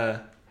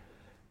 and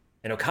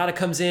Okada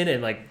comes in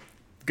and like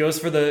goes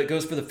for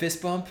the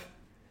fist bump,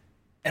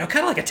 and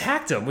Okada like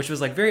attacked him, which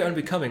was like very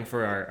unbecoming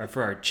for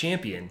our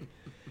champion.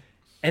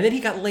 And then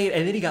he got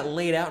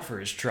laid out for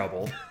his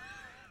trouble,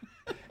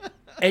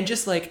 and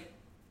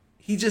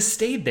he just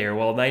stayed there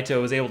while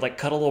Naito was able to like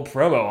cut a little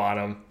promo on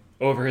him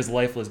over his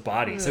lifeless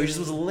body. So he just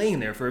was laying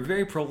there for a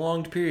very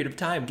prolonged period of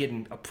time,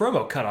 getting a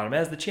promo cut on him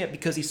as the champ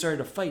because he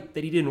started a fight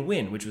that he didn't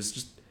win, which was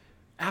just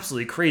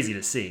absolutely crazy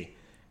to see,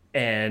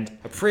 and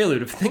a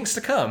prelude of things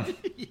to come.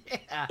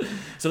 Yeah.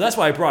 So that's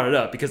why I brought it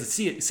up, because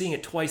seeing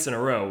it twice in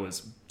a row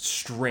was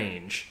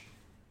strange.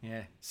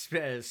 Yeah.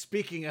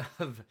 Speaking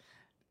of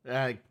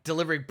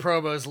delivering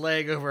promos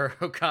laying over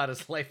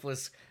Okada's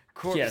lifeless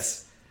corpse.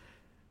 Yes.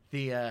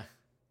 The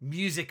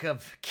music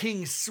of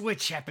King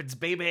Switch happens,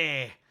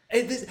 baby.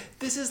 And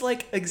this is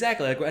like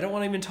exactly like I don't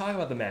want to even talk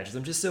about the matches.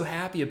 I'm just so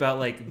happy about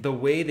like the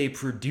way they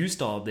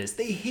produced all of this.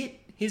 They hit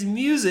his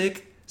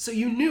music So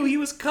you knew he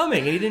was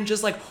coming, and he didn't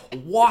just like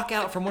walk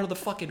out from one of the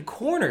fucking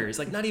corners.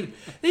 Like not even,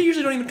 they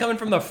usually don't even come in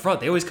from the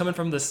front. They always come in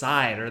from the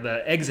side or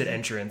the exit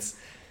entrance,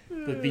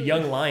 the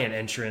young lion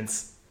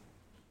entrance.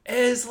 And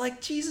it's like,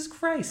 Jesus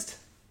Christ.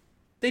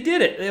 They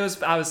did it.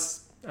 I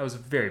was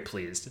very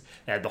pleased.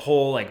 They had the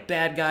whole like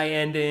bad guy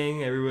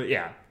ending. Everybody,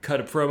 cut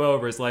a promo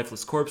over his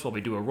lifeless corpse while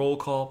we do a roll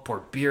call.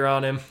 Pour beer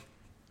on him.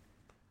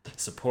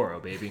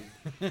 Sapporo, baby.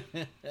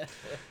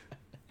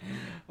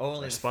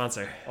 Only Our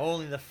sponsor.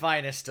 Only the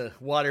finest to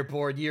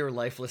waterboard your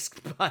lifeless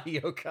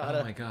body, Okada.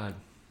 Oh my god.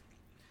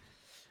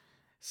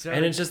 So,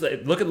 And it's just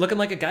like, looking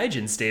like a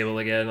Gaijin stable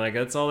again. Like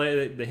that's all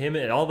him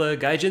and all the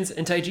Gaijins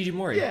and Taiji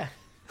Mori. yeah.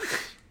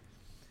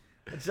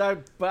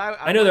 So, but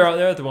I know there are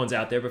other ones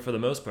out there, but for the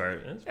most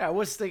part, I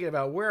was thinking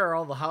about where are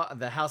all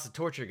the House of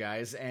Torture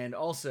guys, and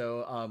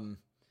also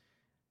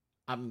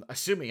I'm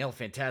assuming El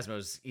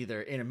Phantasmo's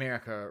either in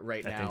America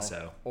right now. I think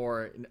so.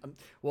 Or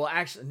well,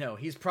 actually, no,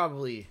 he's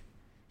probably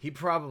in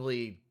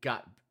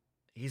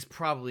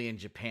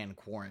Japan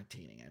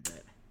quarantining. I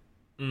bet.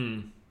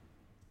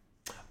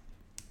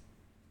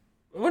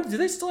 What, do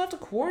they still have to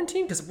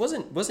quarantine? Because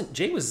wasn't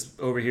Jay was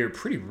over here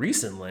pretty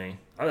recently.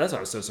 Oh, that's why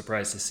I was so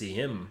surprised to see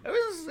him. It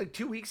was like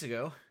 2 weeks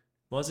ago.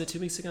 Was it 2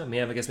 weeks ago?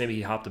 Yeah, I guess maybe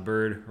he hopped a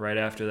bird right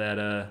after that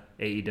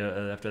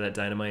after that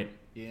Dynamite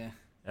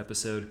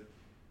episode.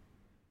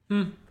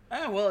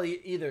 Well,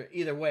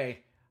 either way.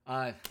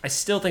 I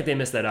still think they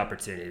missed that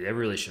opportunity. They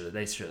really should have.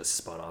 They should have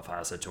spun off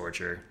House of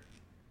Torture.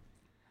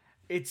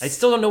 I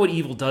still don't know what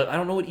Evil does. I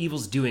don't know what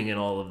Evil's doing in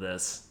all of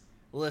this.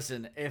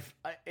 Listen, if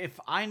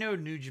I know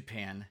New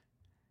Japan,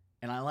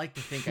 and I like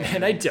to think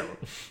And I don't.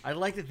 I'd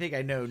like to think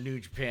I know New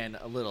Japan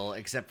a little,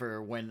 except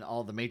for when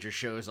all the major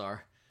shows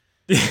are.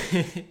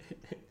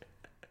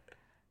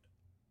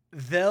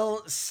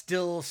 They'll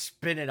still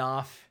spin it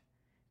off,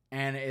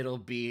 and it'll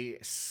be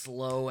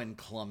slow and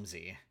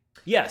clumsy.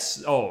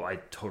 Yes. Oh, I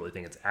totally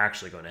think it's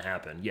actually going to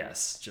happen.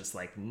 Yes. Just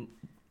like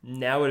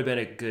now would have been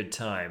a good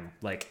time.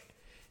 Like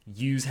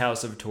use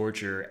House of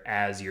Torture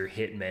as your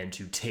hitmen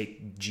to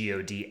take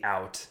GOD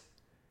out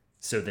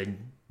so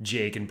then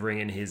Jay can bring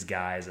in his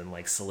guys and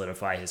like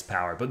solidify his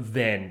power, but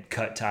then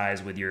cut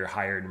ties with your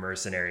hired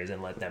mercenaries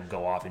and let them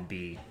go off and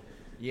be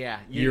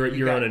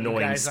your own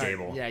annoying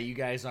stable. Yeah, you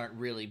guys aren't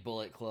really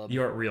Bullet Club.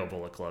 You aren't real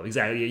Bullet Club.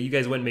 Exactly. You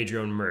guys went and made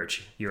your own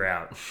merch. You're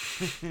out.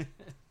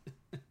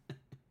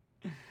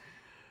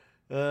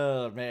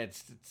 Oh man,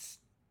 it's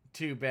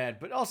too bad.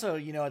 But also,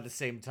 at the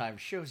same time,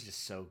 show's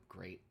just so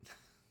great.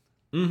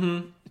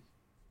 Mm-hmm.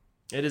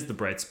 It is the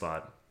bright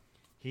spot.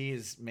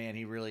 He's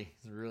really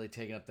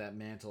taking up that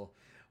mantle.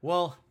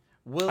 Well,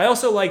 I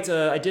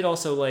did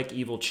also like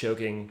Evil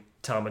choking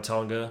Tama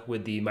Tonga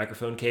with the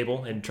microphone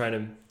cable and trying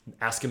to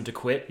ask him to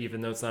quit,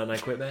 even though it's not an I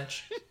Quit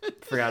match.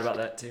 Forgot about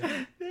that too.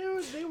 They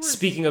were,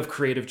 Speaking of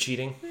creative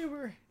cheating,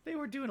 they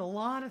were doing a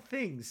lot of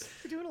things.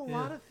 They're doing a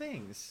lot of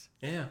things.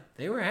 Yeah,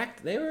 they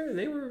wrote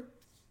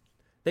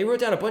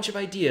down a bunch of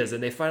ideas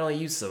and they finally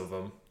used some of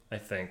them, I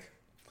think.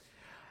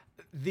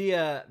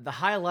 The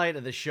highlight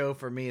of the show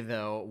for me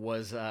though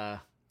was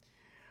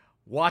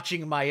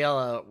watching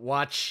Maella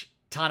watch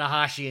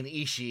Tanahashi and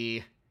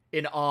Ishii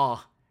in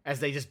awe as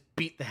they just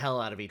beat the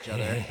hell out of each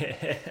other.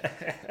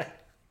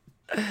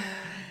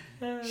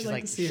 She's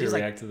like, see her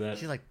react to that.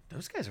 She's like,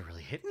 those guys are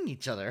really hitting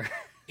each other.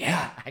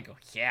 Yeah. I go,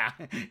 yeah,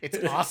 it's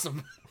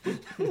awesome.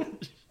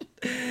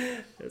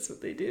 That's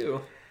what they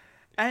do.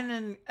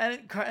 And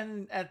at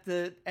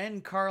the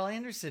end, Carl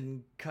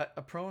Anderson cut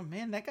a promo.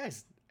 Man, that guy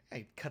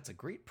cuts a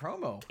great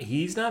promo.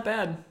 He's not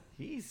bad.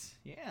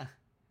 Yeah.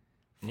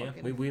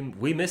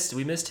 We missed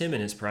him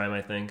in his prime,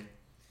 I think.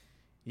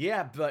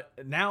 Yeah, but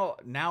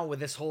now with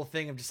this whole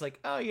thing of just like,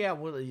 oh yeah,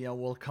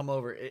 we'll come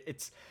over.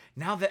 It's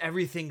now that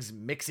everything's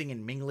mixing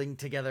and mingling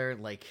together,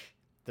 like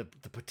the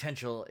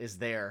potential is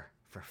there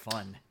for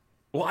fun.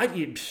 Well,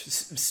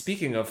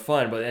 speaking of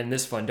fun, and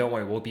this fun, don't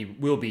worry,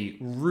 we'll be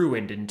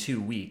ruined in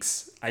 2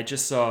 weeks. I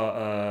just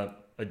saw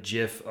a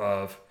GIF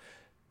of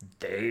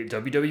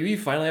WWE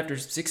finally after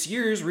 6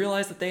 years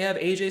realized that they have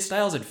AJ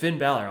Styles and Finn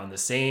Balor on the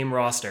same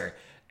roster,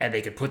 and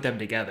they could put them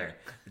together.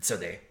 And so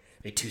they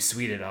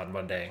two-sweeted on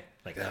Monday.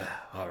 Like,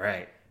 all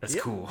right, that's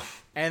cool.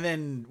 And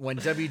then when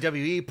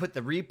WWE put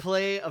the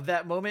replay of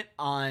that moment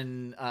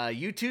on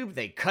YouTube,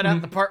 they cut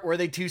out the part where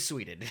they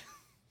two-sweeted.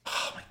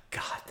 Oh my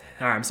god.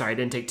 All right, I'm sorry, it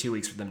didn't take 2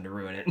 weeks for them to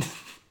ruin it.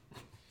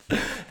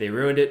 They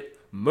ruined it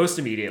most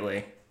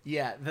immediately.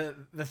 Yeah, the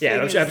thing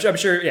I'm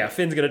sure. Yeah,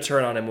 Finn's gonna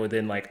turn on him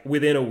within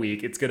a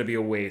week. It's gonna be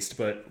a waste.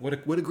 But what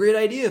a great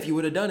idea if you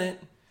would have done it.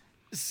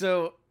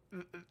 So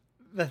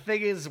the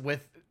thing is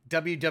with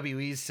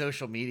WWE's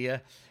social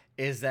media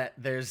is that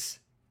there's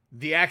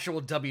the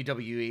actual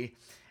WWE,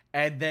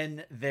 and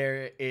then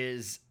there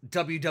is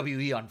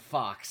WWE on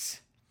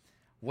Fox,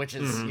 which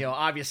is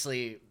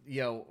obviously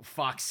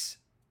Fox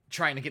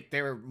trying to get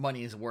their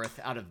money's worth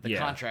out of the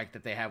contract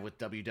that they have with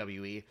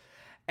WWE,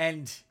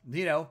 and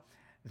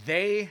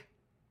they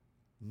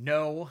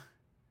know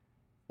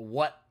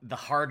what the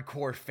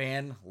hardcore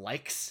fan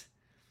likes.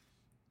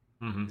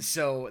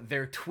 So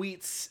their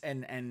tweets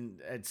and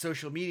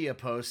social media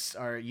posts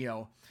are,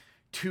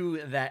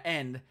 to that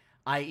end,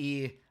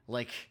 i.e.,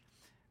 like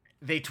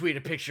they tweet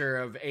a picture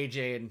of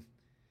AJ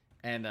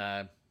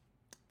and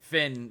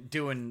Finn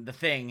doing the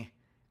thing,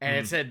 and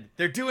it said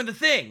they're doing the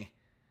thing,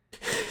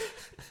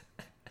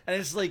 and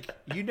it's like,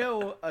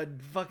 a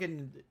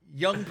fucking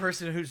young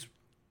person who's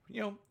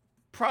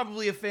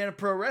probably a fan of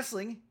pro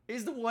wrestling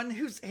is the one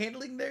who's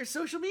handling their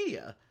social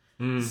media.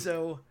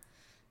 So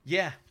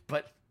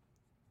but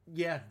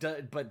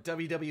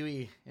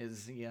WWE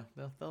is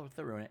they'll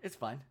ruin it. It's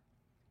fine.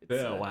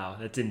 Wow,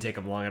 that didn't take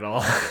them long at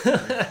all.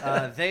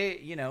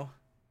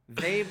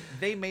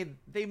 They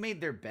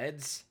made their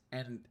beds,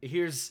 and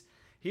here's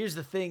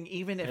the thing.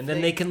 Even if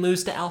they can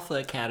lose to Alpha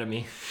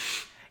Academy,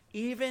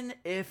 even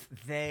if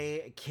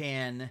they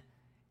can,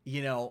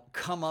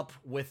 come up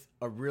with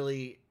a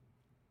really,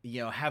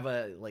 have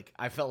a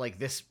I felt like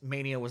this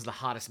Mania was the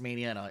hottest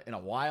Mania in a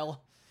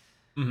while.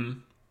 Mm-hmm.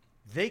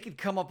 They could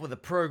come up with a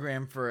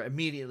program for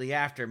immediately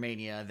after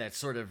Mania that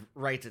sort of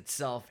writes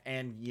itself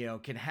and,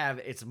 can have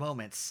its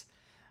moments,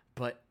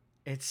 but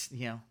it's,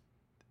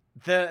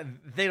 they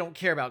don't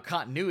care about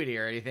continuity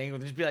or anything. They'll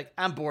just be like,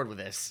 I'm bored with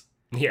this.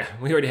 Yeah,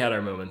 we already had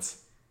our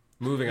moments.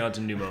 Moving on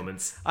to new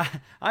moments.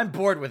 I'm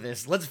bored with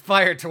this. Let's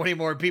fire 20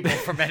 more people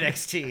from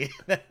NXT.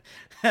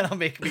 That'll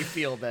make me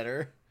feel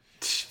better.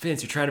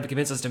 Vince, you're trying to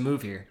convince us to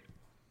move here.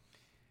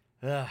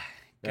 God.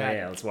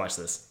 Yeah, let's watch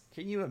this.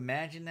 Can you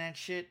imagine that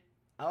shit?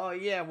 Oh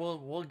yeah,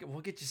 we'll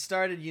get you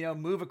started.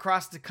 Move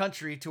across the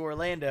country to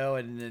Orlando,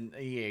 and then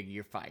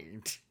you're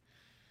fired.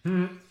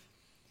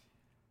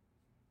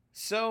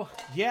 So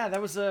yeah, that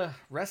was a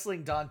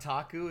wrestling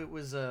Dontaku. It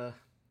was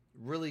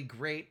really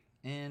great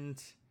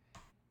and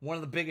one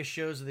of the biggest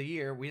shows of the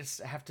year. We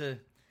just have to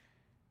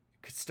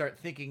start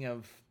thinking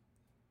of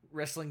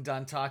wrestling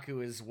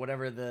Dontaku as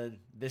whatever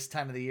this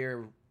time of the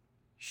year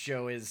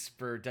show is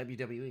for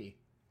WWE.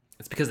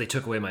 It's because they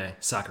took away my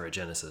Sakura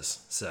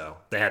Genesis, so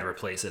they had to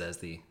replace it as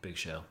the big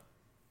show.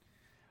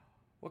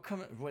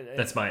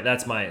 That's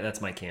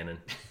my canon.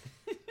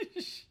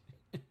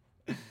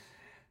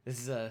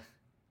 This is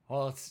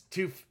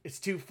it's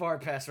too far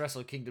past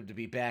Wrestle Kingdom to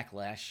be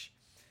Backlash,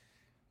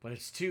 but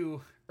it's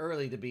too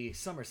early to be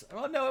SummerSlam.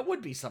 Well, no, it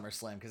would be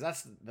SummerSlam because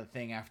that's the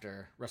thing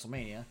after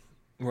WrestleMania.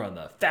 We're on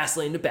the fast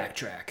lane to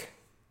backtrack.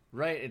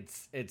 Right,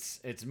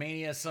 it's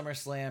Mania,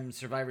 SummerSlam,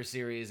 Survivor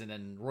Series, and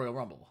then Royal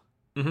Rumble.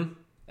 Mm-hmm.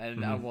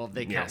 And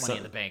they count Money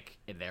in the Bank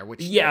in there,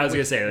 which I was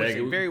gonna say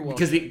very well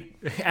because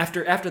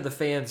after the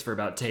fans for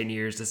about 10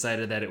 years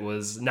decided that it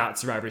was not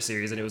Survivor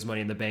Series and it was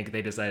Money in the Bank,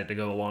 they decided to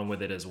go along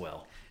with it as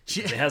well.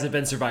 It hasn't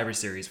been Survivor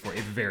Series for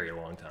a very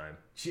long time.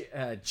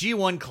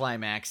 G1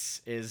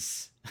 Climax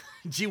is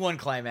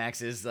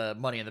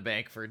Money in the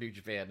Bank for New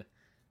Japan.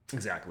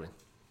 Exactly,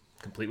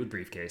 complete with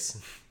briefcase.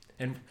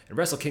 And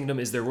Wrestle Kingdom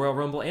is their Royal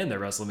Rumble and their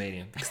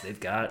WrestleMania because they've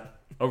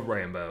got a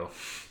Rambo.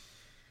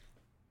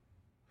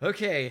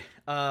 Okay,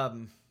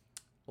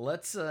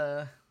 let's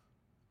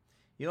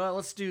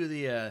let's do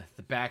the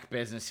back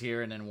business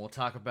here, and then we'll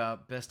talk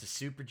about Best of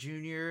Super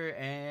Junior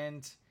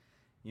and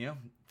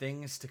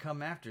things to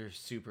come after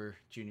Super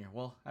Junior.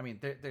 Well, I mean,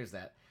 there's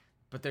that,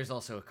 but there's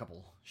also a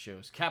couple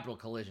shows. Capital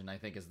Collision, I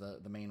think, is the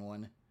main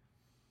one,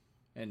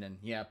 and then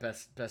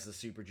Best of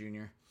Super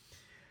Junior.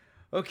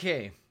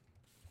 Okay,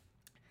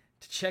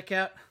 to check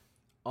out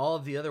all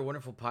of the other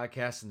wonderful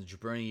podcasts in the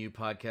Jabroni U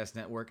Podcast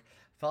Network,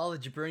 follow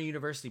the Jabroni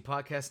University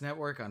Podcast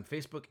Network on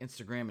Facebook,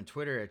 Instagram, and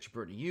Twitter at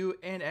JabroniU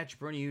and at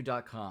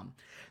JabroniU.com.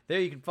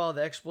 There you can follow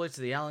the exploits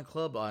of the Allen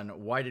Club on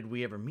Why Did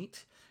We Ever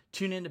Meet?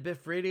 Tune in to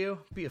Biff Radio,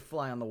 be a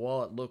fly on the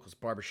wall at Locals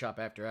Barbershop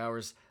After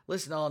Hours,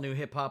 listen to all new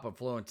hip-hop on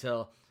Flow and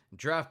Tell, and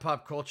draft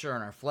pop culture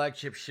on our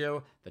flagship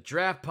show, The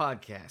Draft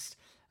Podcast.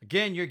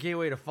 Again, your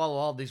gateway to follow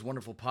all of these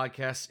wonderful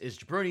podcasts is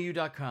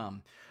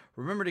JabroniU.com.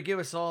 Remember to give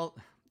us all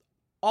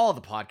the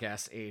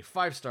podcasts a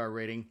 5-star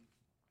rating,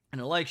 and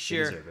a like,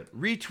 share,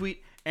 retweet,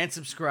 and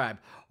subscribe.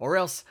 Or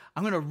else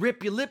I'm going to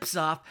rip your lips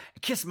off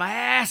and kiss my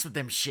ass with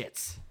them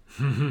shits.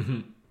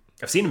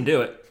 I've seen him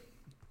do it.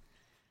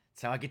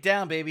 That's how I get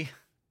down, baby.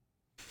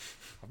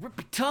 I'll rip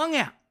your tongue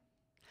out.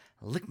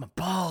 I'll lick my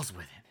balls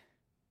with it.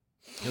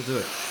 He'll do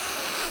it.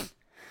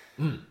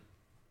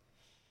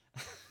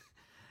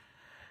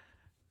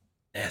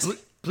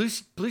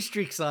 Blue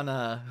Streak's on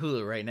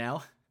Hulu right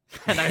now.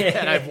 And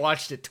I've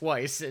watched it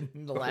twice in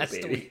the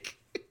last week.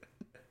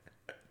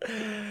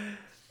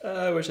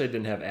 I wish I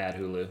didn't have ad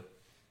Hulu.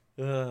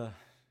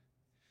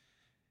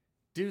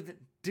 Do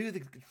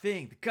the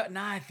thing, the cut and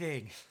eye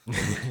thing.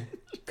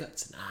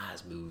 Cuts and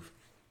eyes move.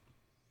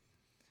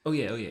 Oh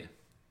yeah.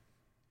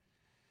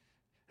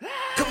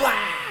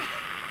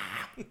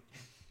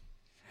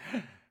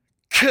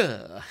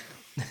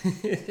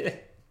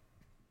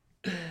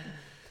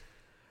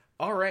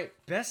 All right,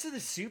 Best of the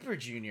Super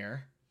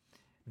Junior.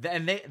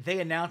 And they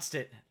announced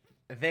it.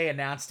 They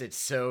announced it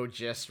so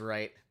just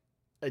right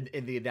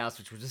in the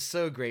announcement, which was just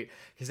so great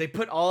because they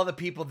put all the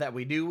people that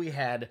we knew we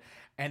had,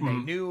 and they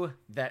knew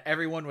that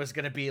everyone was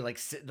going to be like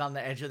sitting on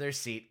the edge of their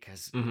seat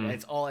because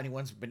it's all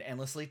anyone's been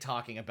endlessly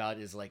talking about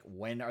is like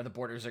when are the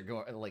borders are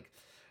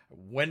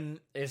when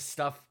is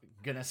stuff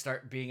gonna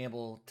start being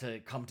able to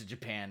come to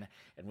Japan?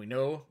 And we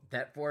know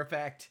that for a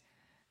fact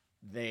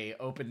they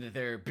opened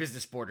their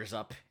business borders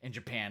up in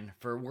Japan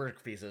for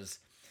work visas.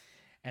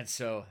 And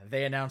so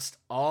they announced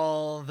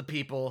all the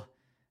people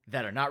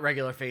that are not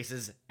regular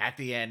faces at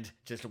the end,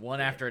 just one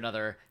after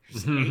another.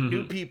 Just 8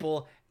 new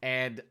people,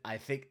 and I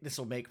think this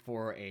will make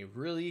for a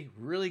really,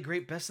 really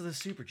great Best of the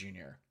Super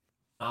Junior.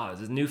 Oh,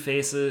 this is new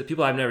faces,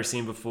 people I've never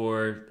seen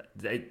before.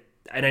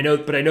 I know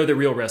they're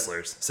real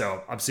wrestlers,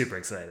 so I'm super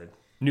excited.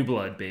 New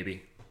blood,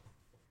 baby.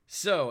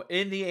 So,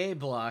 in the A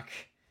block,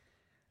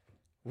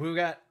 we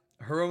got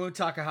Hiromu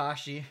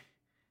Takahashi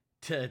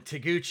to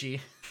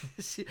Taguchi.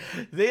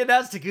 They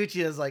announced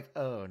Taguchi as like,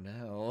 oh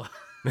no.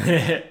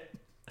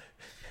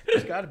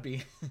 There's got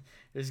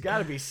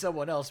to be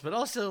someone else, but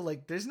also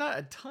like there's not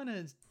a ton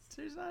of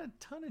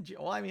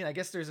well, I mean, I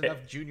guess there's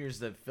enough juniors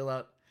that fill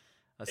out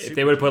a If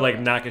they would have put like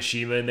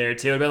Nakashima in there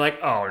too, it'd be like,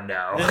 oh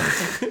no.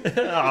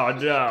 Oh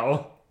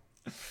no.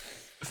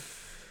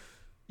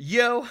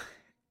 Yo,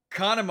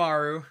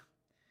 Kanemaru,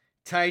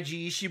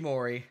 Taiji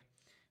Ishimori,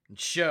 and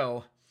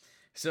Sho.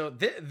 So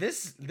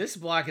this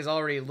block is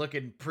already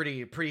looking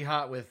pretty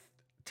hot with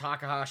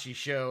Takahashi,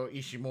 Sho,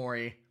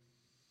 Ishimori.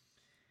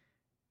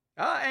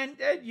 And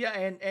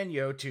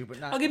Yo too, but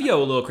not. I'll give Yo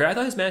a little credit. I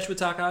thought his match with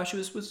Takahashi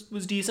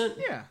was decent.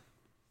 Yeah.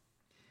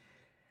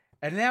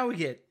 And now we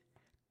get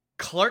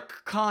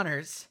Clark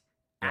Connors,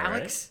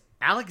 Alex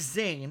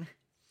Zane,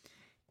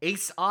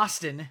 Ace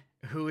Austin,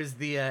 who is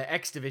the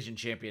X Division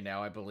champion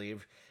now, I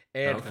believe,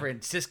 and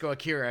Francisco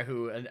Akira,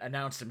 who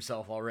announced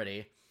himself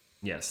already.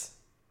 Yes.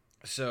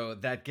 So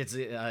that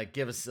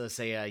gives us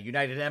a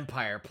United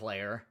Empire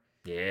player.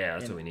 Yeah,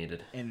 that's what we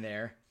needed in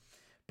there.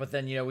 But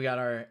then we got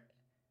our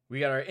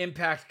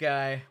Impact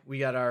guy, we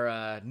got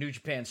our New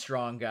Japan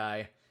Strong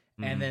guy,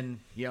 and then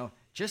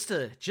just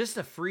a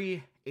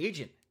free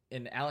agent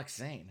in Alex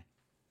Zane.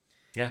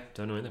 Yeah,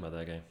 don't know anything about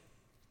that guy.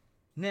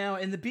 Now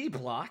in the B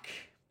block,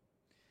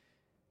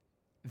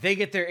 they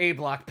get their A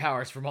block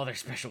powers from all their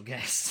special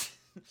guests.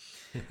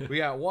 We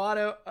got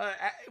Wado.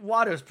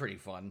 Wado's pretty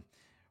fun.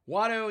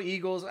 Wado,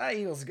 Eagles.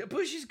 Eagles is good.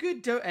 Bushi's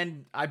good,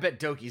 and I bet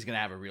Doki's gonna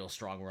have a real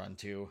strong run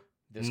too.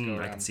 This go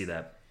around. I can see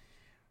that.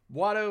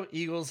 Wado,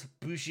 Eagles,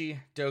 Bushi,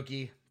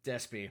 Doki,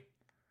 Despy.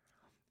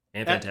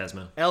 And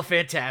Phantasmo. El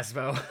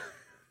Phantasmo.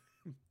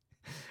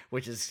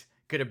 Which is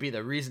going to be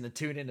the reason to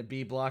tune into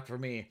B block for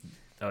me.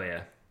 Oh,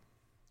 yeah.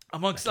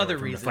 Amongst other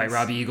reasons. To fight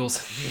Robbie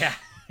Eagles. Yeah.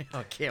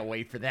 I can't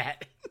wait for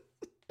that.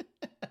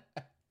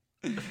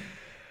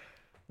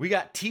 We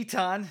got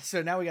Teton.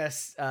 So now we got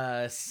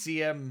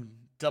CMLL.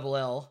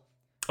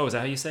 Oh, is that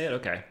how you say it?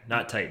 Okay.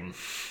 Not Titan.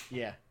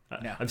 Yeah.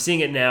 No. I'm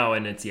seeing it now,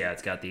 and it's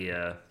got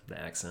the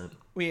accent.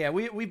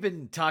 We've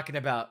been talking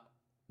about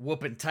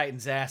whooping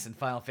Titan's ass in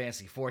Final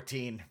Fantasy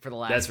 14 for the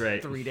last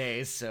 3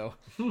 days, so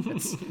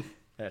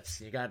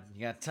that's you got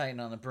Titan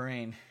on the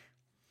brain.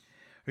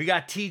 We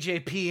got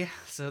TJP,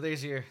 so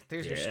there's your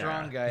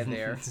strong guy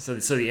there. so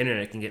the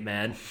internet can get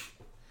mad.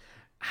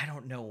 I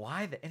don't know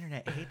why the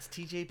internet hates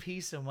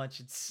TJP so much.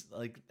 It's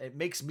like it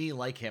makes me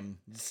like him.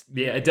 That's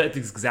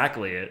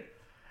exactly it.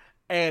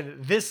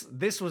 And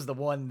this was the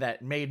one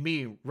that made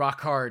me rock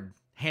hard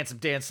Handsome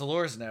Dan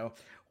Solorzano,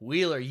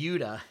 Wheeler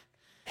Yuta,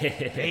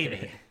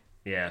 baby.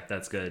 Yeah,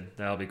 that's good.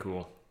 That'll be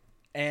cool.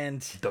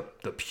 And the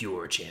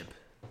pure champ.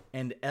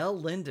 And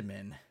El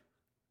Lindemann.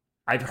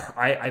 I've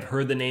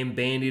heard the name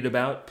bandied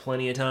about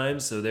plenty of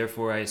times, so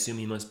therefore I assume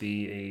he must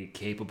be a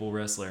capable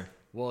wrestler.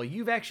 Well,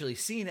 you've actually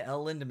seen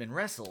El Lindemann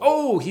wrestle.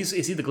 Oh, is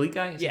he the Gleek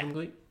guy? Is yeah. He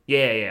Gleek?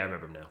 Yeah, I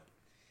remember him now.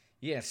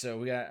 Yeah, so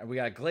we got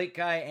a Glake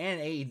guy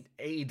and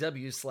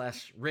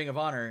AEW / Ring of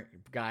Honor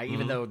guy,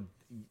 even though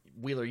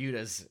Wheeler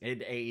Yuta's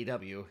in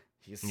AEW.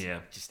 He's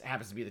just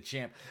happens to be the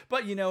champ.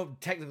 But,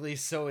 technically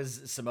so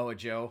is Samoa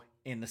Joe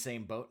in the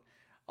same boat.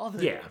 All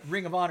the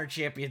Ring of Honor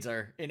champions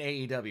are in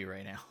AEW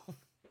right now.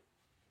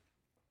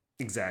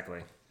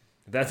 Exactly.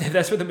 If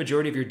that's where the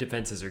majority of your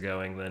defenses are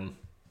going, then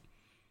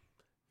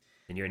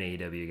you're an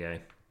AEW guy.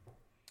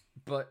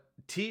 But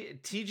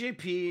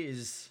TJP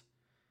is...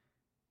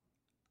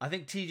 I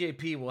think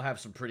TJP will have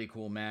some pretty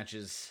cool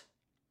matches.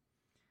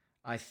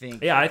 I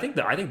think. Yeah, I think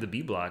the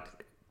B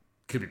block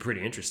could be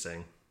pretty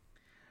interesting.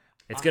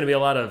 It's going to be a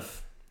lot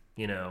of,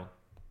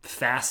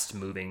 fast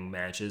moving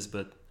matches,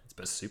 but it's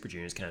Best Super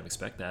Juniors kind of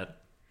expect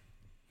that.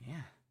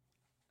 Yeah.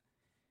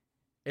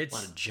 It's a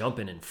lot of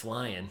jumping and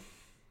flying.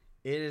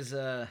 It is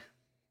I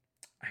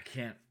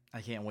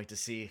can't wait to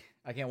see.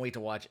 I can't wait to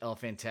watch El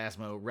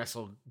Phantasmo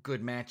wrestle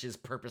good matches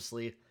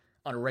purposely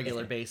on a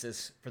regular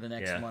basis for the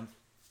next month.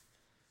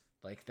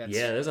 Like that's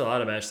there's a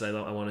lot of matches I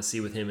want to see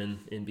with him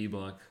in B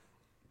block.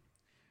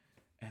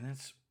 And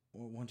that's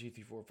 1, 2,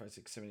 3, 4, 5,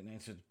 6, 7, 8, 9.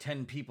 So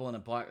 10 people in a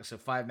block. So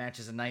 5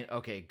 matches a night.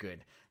 Okay,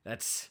 good.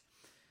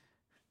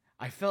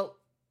 I felt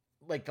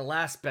like the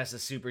last Best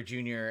of Super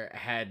Junior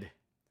had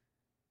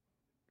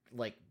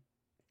like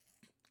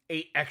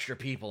 8 extra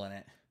people in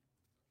it.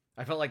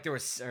 I felt like there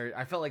was 4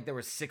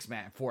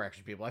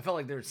 extra people. I felt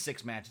like there were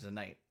 6 matches a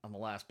night on the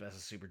last Best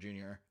of Super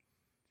Junior.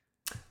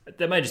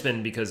 That might have just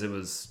been because it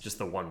was just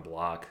the one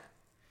block.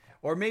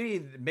 Or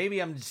maybe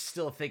I'm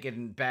still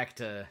thinking back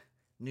to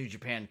New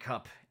Japan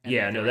Cup. And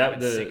Yeah, they no, were that- having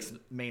the- 6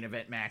 main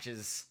event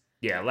matches.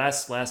 Yeah,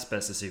 last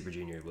Best of Super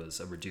Junior was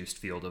a reduced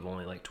field of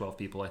only like 12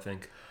 people, I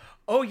think.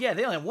 Oh yeah,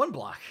 they only have 1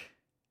 block.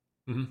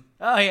 Mm-hmm.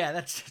 Oh yeah,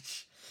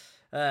 that's.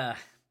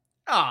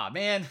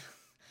 Man.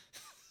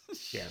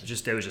 Yeah, it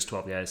was just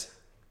 12 guys.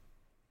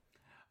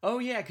 Oh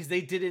yeah, because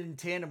they did it in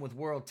tandem with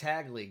World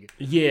Tag League.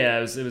 Yeah,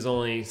 it was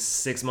only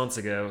 7 months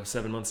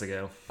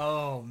ago.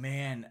 Oh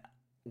man,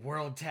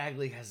 World Tag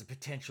League has the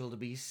potential to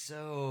be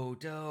so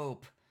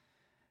dope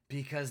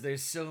because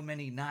there's so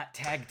many not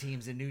tag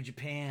teams in New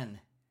Japan.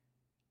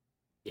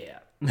 Yeah.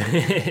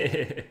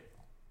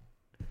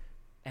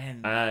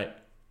 And I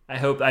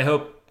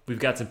hope we've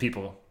got some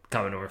people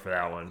coming over for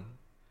that one.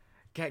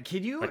 can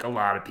you Like a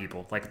lot of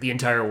people, like the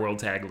entire World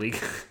Tag League.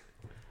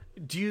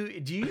 do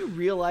you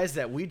realize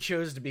that we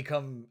chose to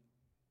become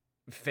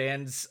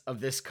fans of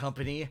this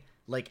company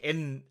like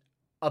in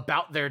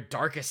about their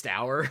darkest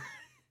hour?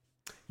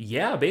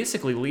 Yeah,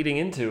 basically leading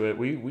into it,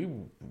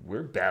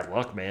 we're bad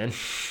luck, man.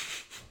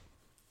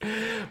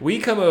 We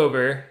come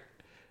over,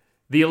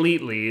 the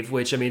Elite leave,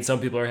 which I mean some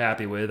people are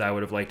happy with. I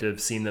would have liked to have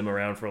seen them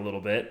around for a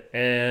little bit.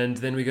 And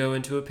then we go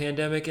into a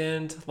pandemic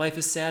and life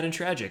is sad and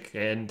tragic.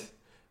 And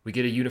we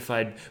get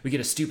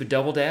a stupid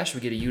double dash,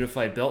 we get a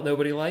unified belt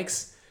nobody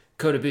likes.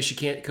 Kota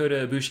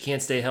Ibushi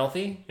can't stay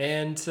healthy,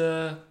 and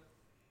at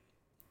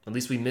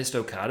least we missed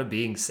Okada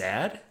being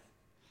sad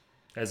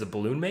as a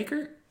balloon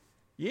maker.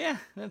 Yeah,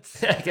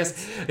 that's I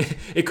guess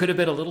it could have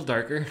been a little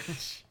darker.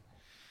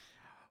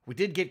 we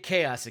did get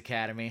Chaos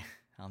Academy.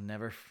 I'll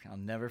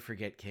never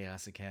forget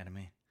Chaos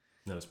Academy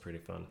That was pretty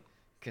fun.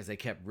 because they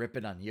kept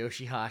ripping on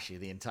Yoshihashi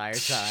the entire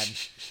time.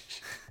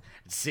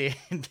 seeing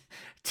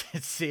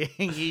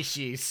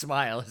Ishii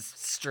smile is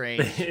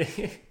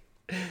strange.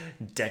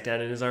 Decked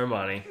out in his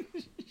Armani.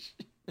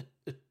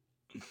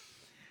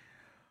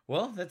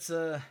 Well, that's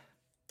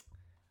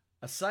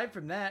aside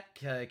from that,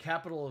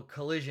 Capital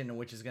Collision,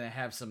 which is going to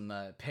have some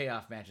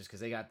payoff matches because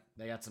they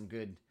got some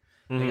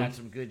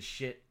good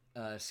shit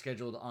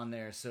scheduled on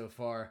there so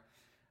far.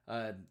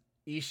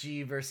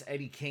 Ishii versus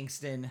Eddie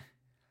Kingston,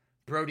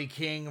 Brody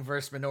King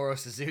versus Minoru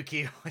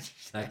Suzuki.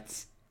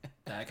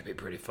 That could be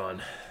pretty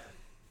fun.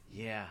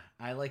 Yeah,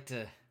 I like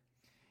to.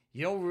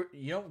 You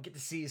don't get to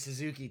see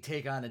Suzuki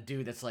take on a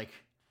dude that's like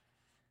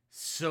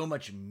so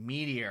much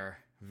meatier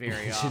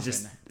very often.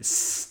 Just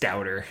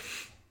stouter.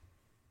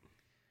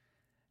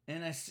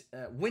 And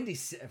Windy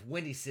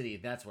City,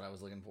 that's what I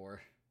was looking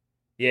for.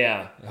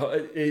 Yeah.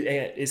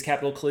 Is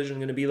Capital Collision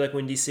going to be like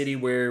Windy City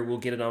where we'll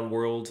get it on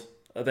World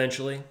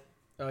eventually?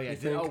 Oh yeah, You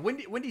think?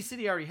 Windy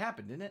City already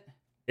happened, didn't it?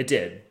 It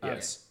did, Okay.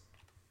 yes.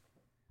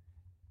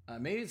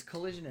 Maybe it's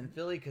Collision in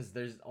Philly because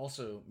there's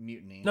also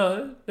Mutiny.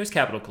 No, there's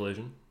Capital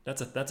Collision. That's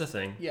a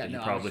thing. yeah, that no,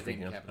 you're I was probably just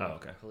thinking of. Capital Oh,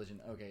 okay.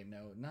 Collision. Okay,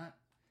 no, not.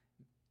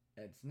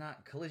 It's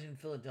not Collision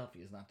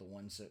Philadelphia is not the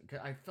one. So 'cause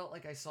I felt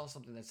like I saw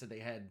something that said they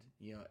had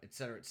et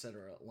cetera,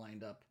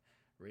 lined up.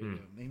 Radio.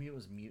 Maybe it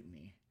was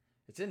Mutiny.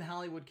 It's in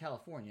Hollywood,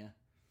 California,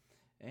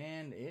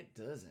 and it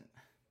doesn't.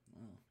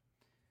 Oh.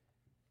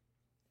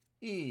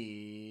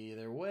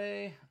 Either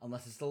way,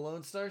 unless it's the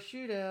Lone Star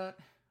Shootout.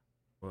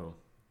 Well,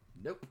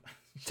 Nope.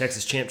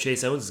 Texas champ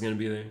Chase Owens is going to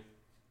be there.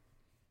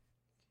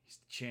 He's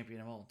the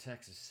champion of all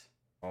Texas.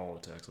 All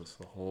of Texas,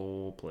 the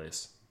whole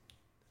place.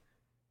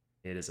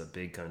 It is a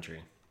big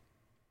country.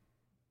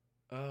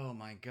 Oh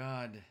my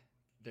god.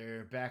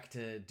 They're back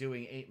to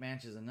doing 8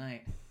 matches a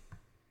night.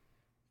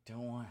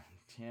 Don't want.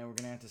 Yeah, we're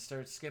gonna have to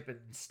start skipping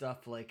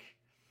stuff like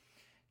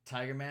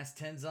Tiger Mask,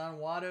 Tenzan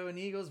Wado, and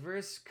Eagles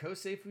versus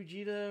Kosei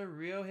Fujita,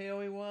 Ryohei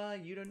Oiwa,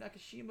 Yuto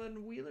Nakashima,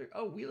 and Wheeler.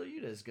 Oh, Wheeler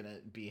Yuta is gonna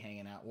be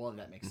hanging out. Well,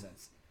 that makes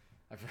sense.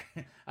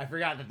 I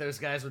forgot that those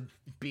guys would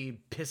be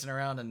pissing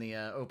around in the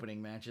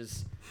opening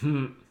matches.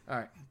 All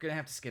right, gonna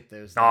have to skip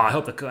those. Oh, I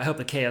hope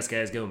the Chaos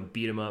guys go and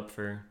beat him up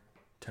for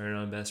turning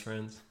on Best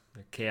Friends.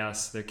 They're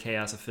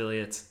Chaos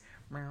affiliates.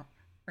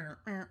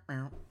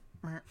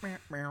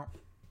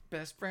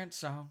 Best friend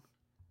song.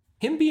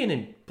 Him being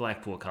in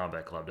Blackpool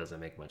Combat Club doesn't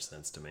make much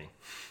sense to me.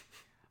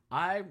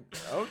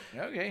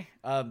 Okay.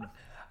 I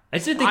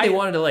just didn't think they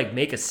wanted to like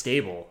make a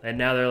stable, and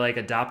now they're like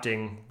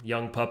adopting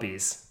young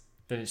puppies.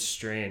 It's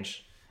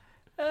strange.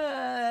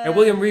 And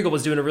William Regal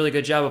was doing a really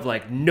good job of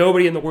like,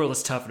 nobody in the world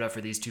is tough enough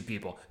for these two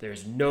people.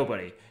 There's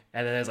nobody.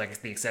 And then there's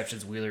like the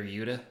exceptions, Wheeler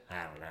Yuta.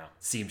 I don't know.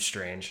 Seems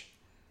strange.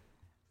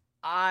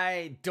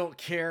 I don't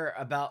care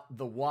about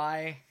the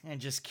why, and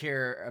just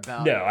care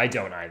about. No, I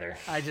don't either.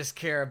 I just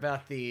care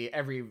about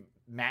every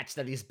match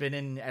that he's been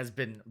in has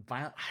been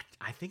violent.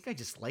 I think I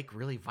just like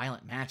really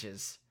violent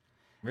matches.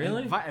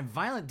 Really? And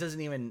violent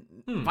doesn't even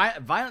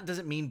violent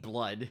doesn't mean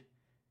blood,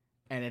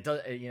 and it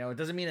does it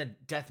doesn't mean a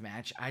death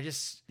match. I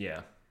just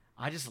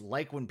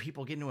like when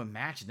people get into a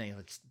match and they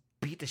like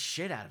beat the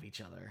shit out of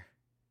each other.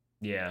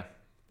 Yeah.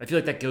 I feel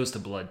like that goes to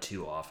blood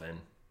too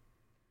often.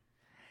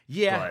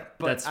 Yeah,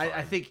 but that's fine.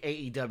 I think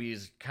AEW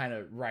is kind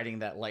of riding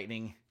that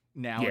lightning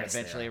now. Yes,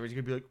 and eventually everyone's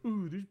gonna be like,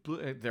 "Ooh, there's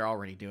blood." They're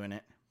already doing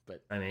it,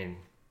 but I mean,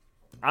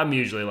 I'm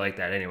usually like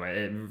that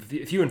anyway.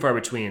 Few and far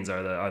betweens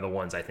are the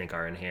ones I think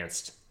are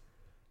enhanced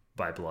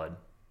by blood.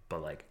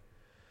 But like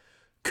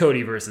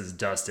Cody versus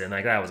Dustin,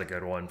 like that was a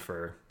good one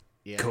for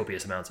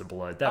copious amounts of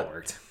blood. That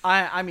worked.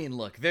 I mean,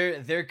 look,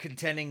 they're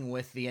contending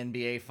with the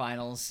NBA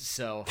Finals,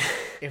 so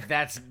if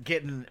that's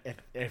getting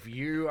if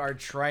you are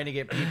trying to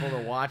get people to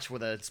watch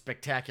with a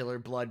spectacular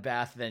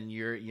bloodbath, then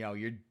you're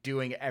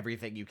doing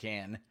everything you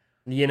can.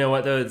 You know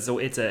what though? So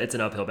it's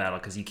an uphill battle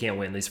because you can't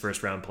win. These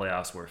first round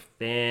playoffs were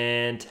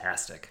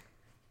fantastic.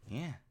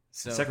 Yeah.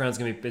 So second round's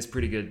is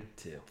pretty good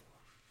too.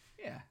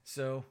 Yeah.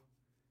 So,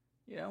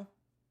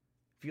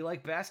 if you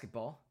like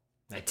basketball,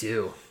 I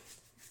do.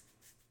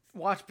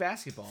 Watch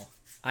basketball.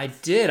 I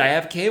did. I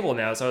have cable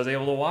now, so I was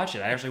able to watch it.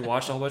 I actually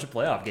watched a whole bunch of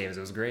playoff games.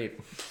 It was great.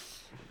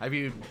 Have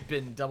you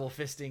been double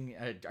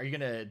fisting? Are you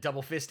gonna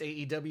double fist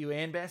AEW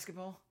and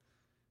basketball?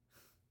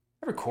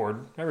 I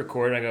record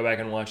and I go back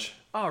and watch.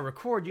 Oh,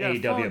 record. You got AEW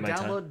a phone. at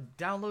my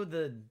Download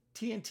the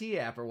TNT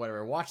app or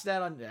whatever. Watch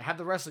that have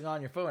the wrestling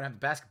on your phone and have the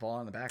basketball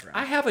on the background.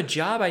 I have a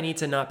job I need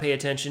to not pay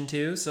attention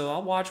to, so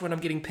I'll watch when I'm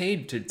getting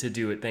paid to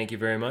do it. Thank you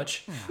very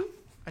much.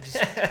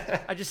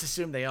 I just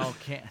assume they all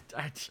can't.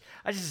 I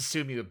just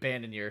assume you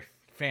abandon your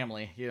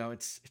family.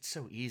 It's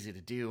so easy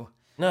to do.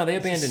 No, they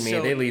abandon me.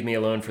 They leave me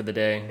alone for the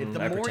day.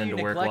 I pretend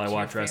to work while I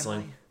watch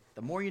wrestling.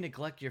 The more you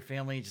neglect your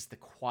family, just the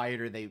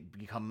quieter they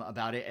become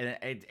about it,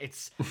 and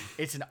it's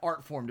an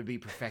art form to be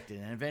perfected.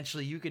 And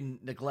eventually, you can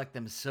neglect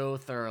them so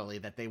thoroughly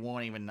that they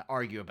won't even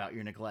argue about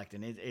your neglect,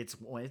 and it's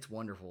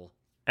wonderful.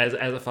 As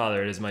a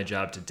father, it is my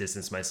job to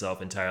distance myself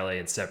entirely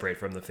and separate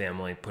from the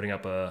family, putting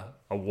up a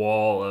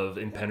wall of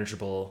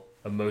impenetrable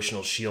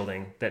emotional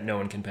shielding that no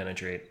one can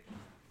penetrate.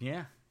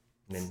 Yeah,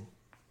 and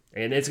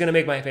it's going to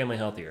make my family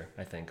healthier,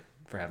 I think,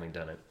 for having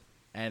done it.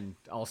 And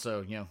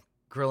also,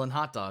 grilling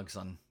hot dogs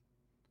on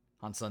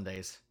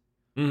Sundays.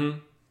 Mm-hmm.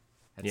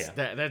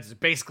 That's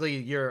basically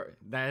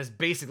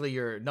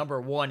your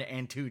number 1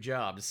 and 2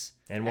 jobs.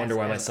 And wonder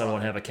why my son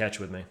won't have a catch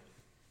with me.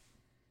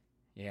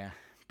 Yeah,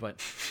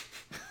 but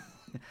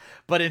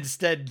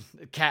instead,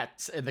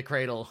 Cats in the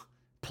Cradle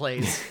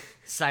plays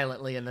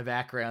silently in the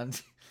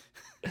background.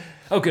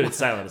 Oh, good, it's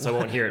silent, so I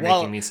won't hear it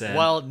making me sad.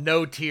 While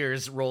no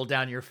tears roll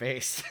down your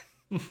face.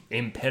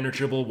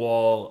 Impenetrable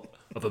wall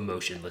of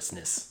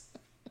emotionlessness.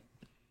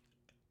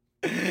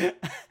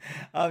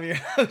 I'm your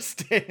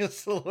host, Daniel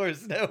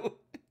Solorzano.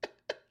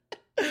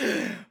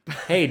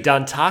 Hey,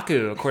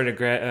 Dantaku, according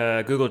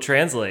to Google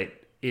Translate,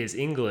 is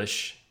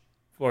English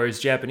or is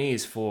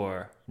Japanese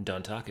for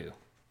Dantaku.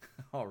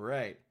 All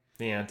right.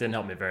 Yeah, it didn't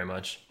help me very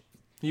much.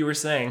 You were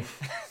saying.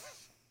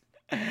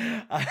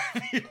 I'm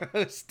your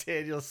host,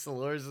 Daniel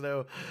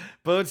Solorzano.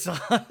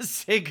 Bonesaw,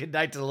 say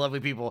goodnight to the lovely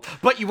people,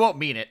 but you won't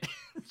mean it.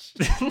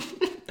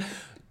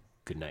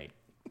 Good night.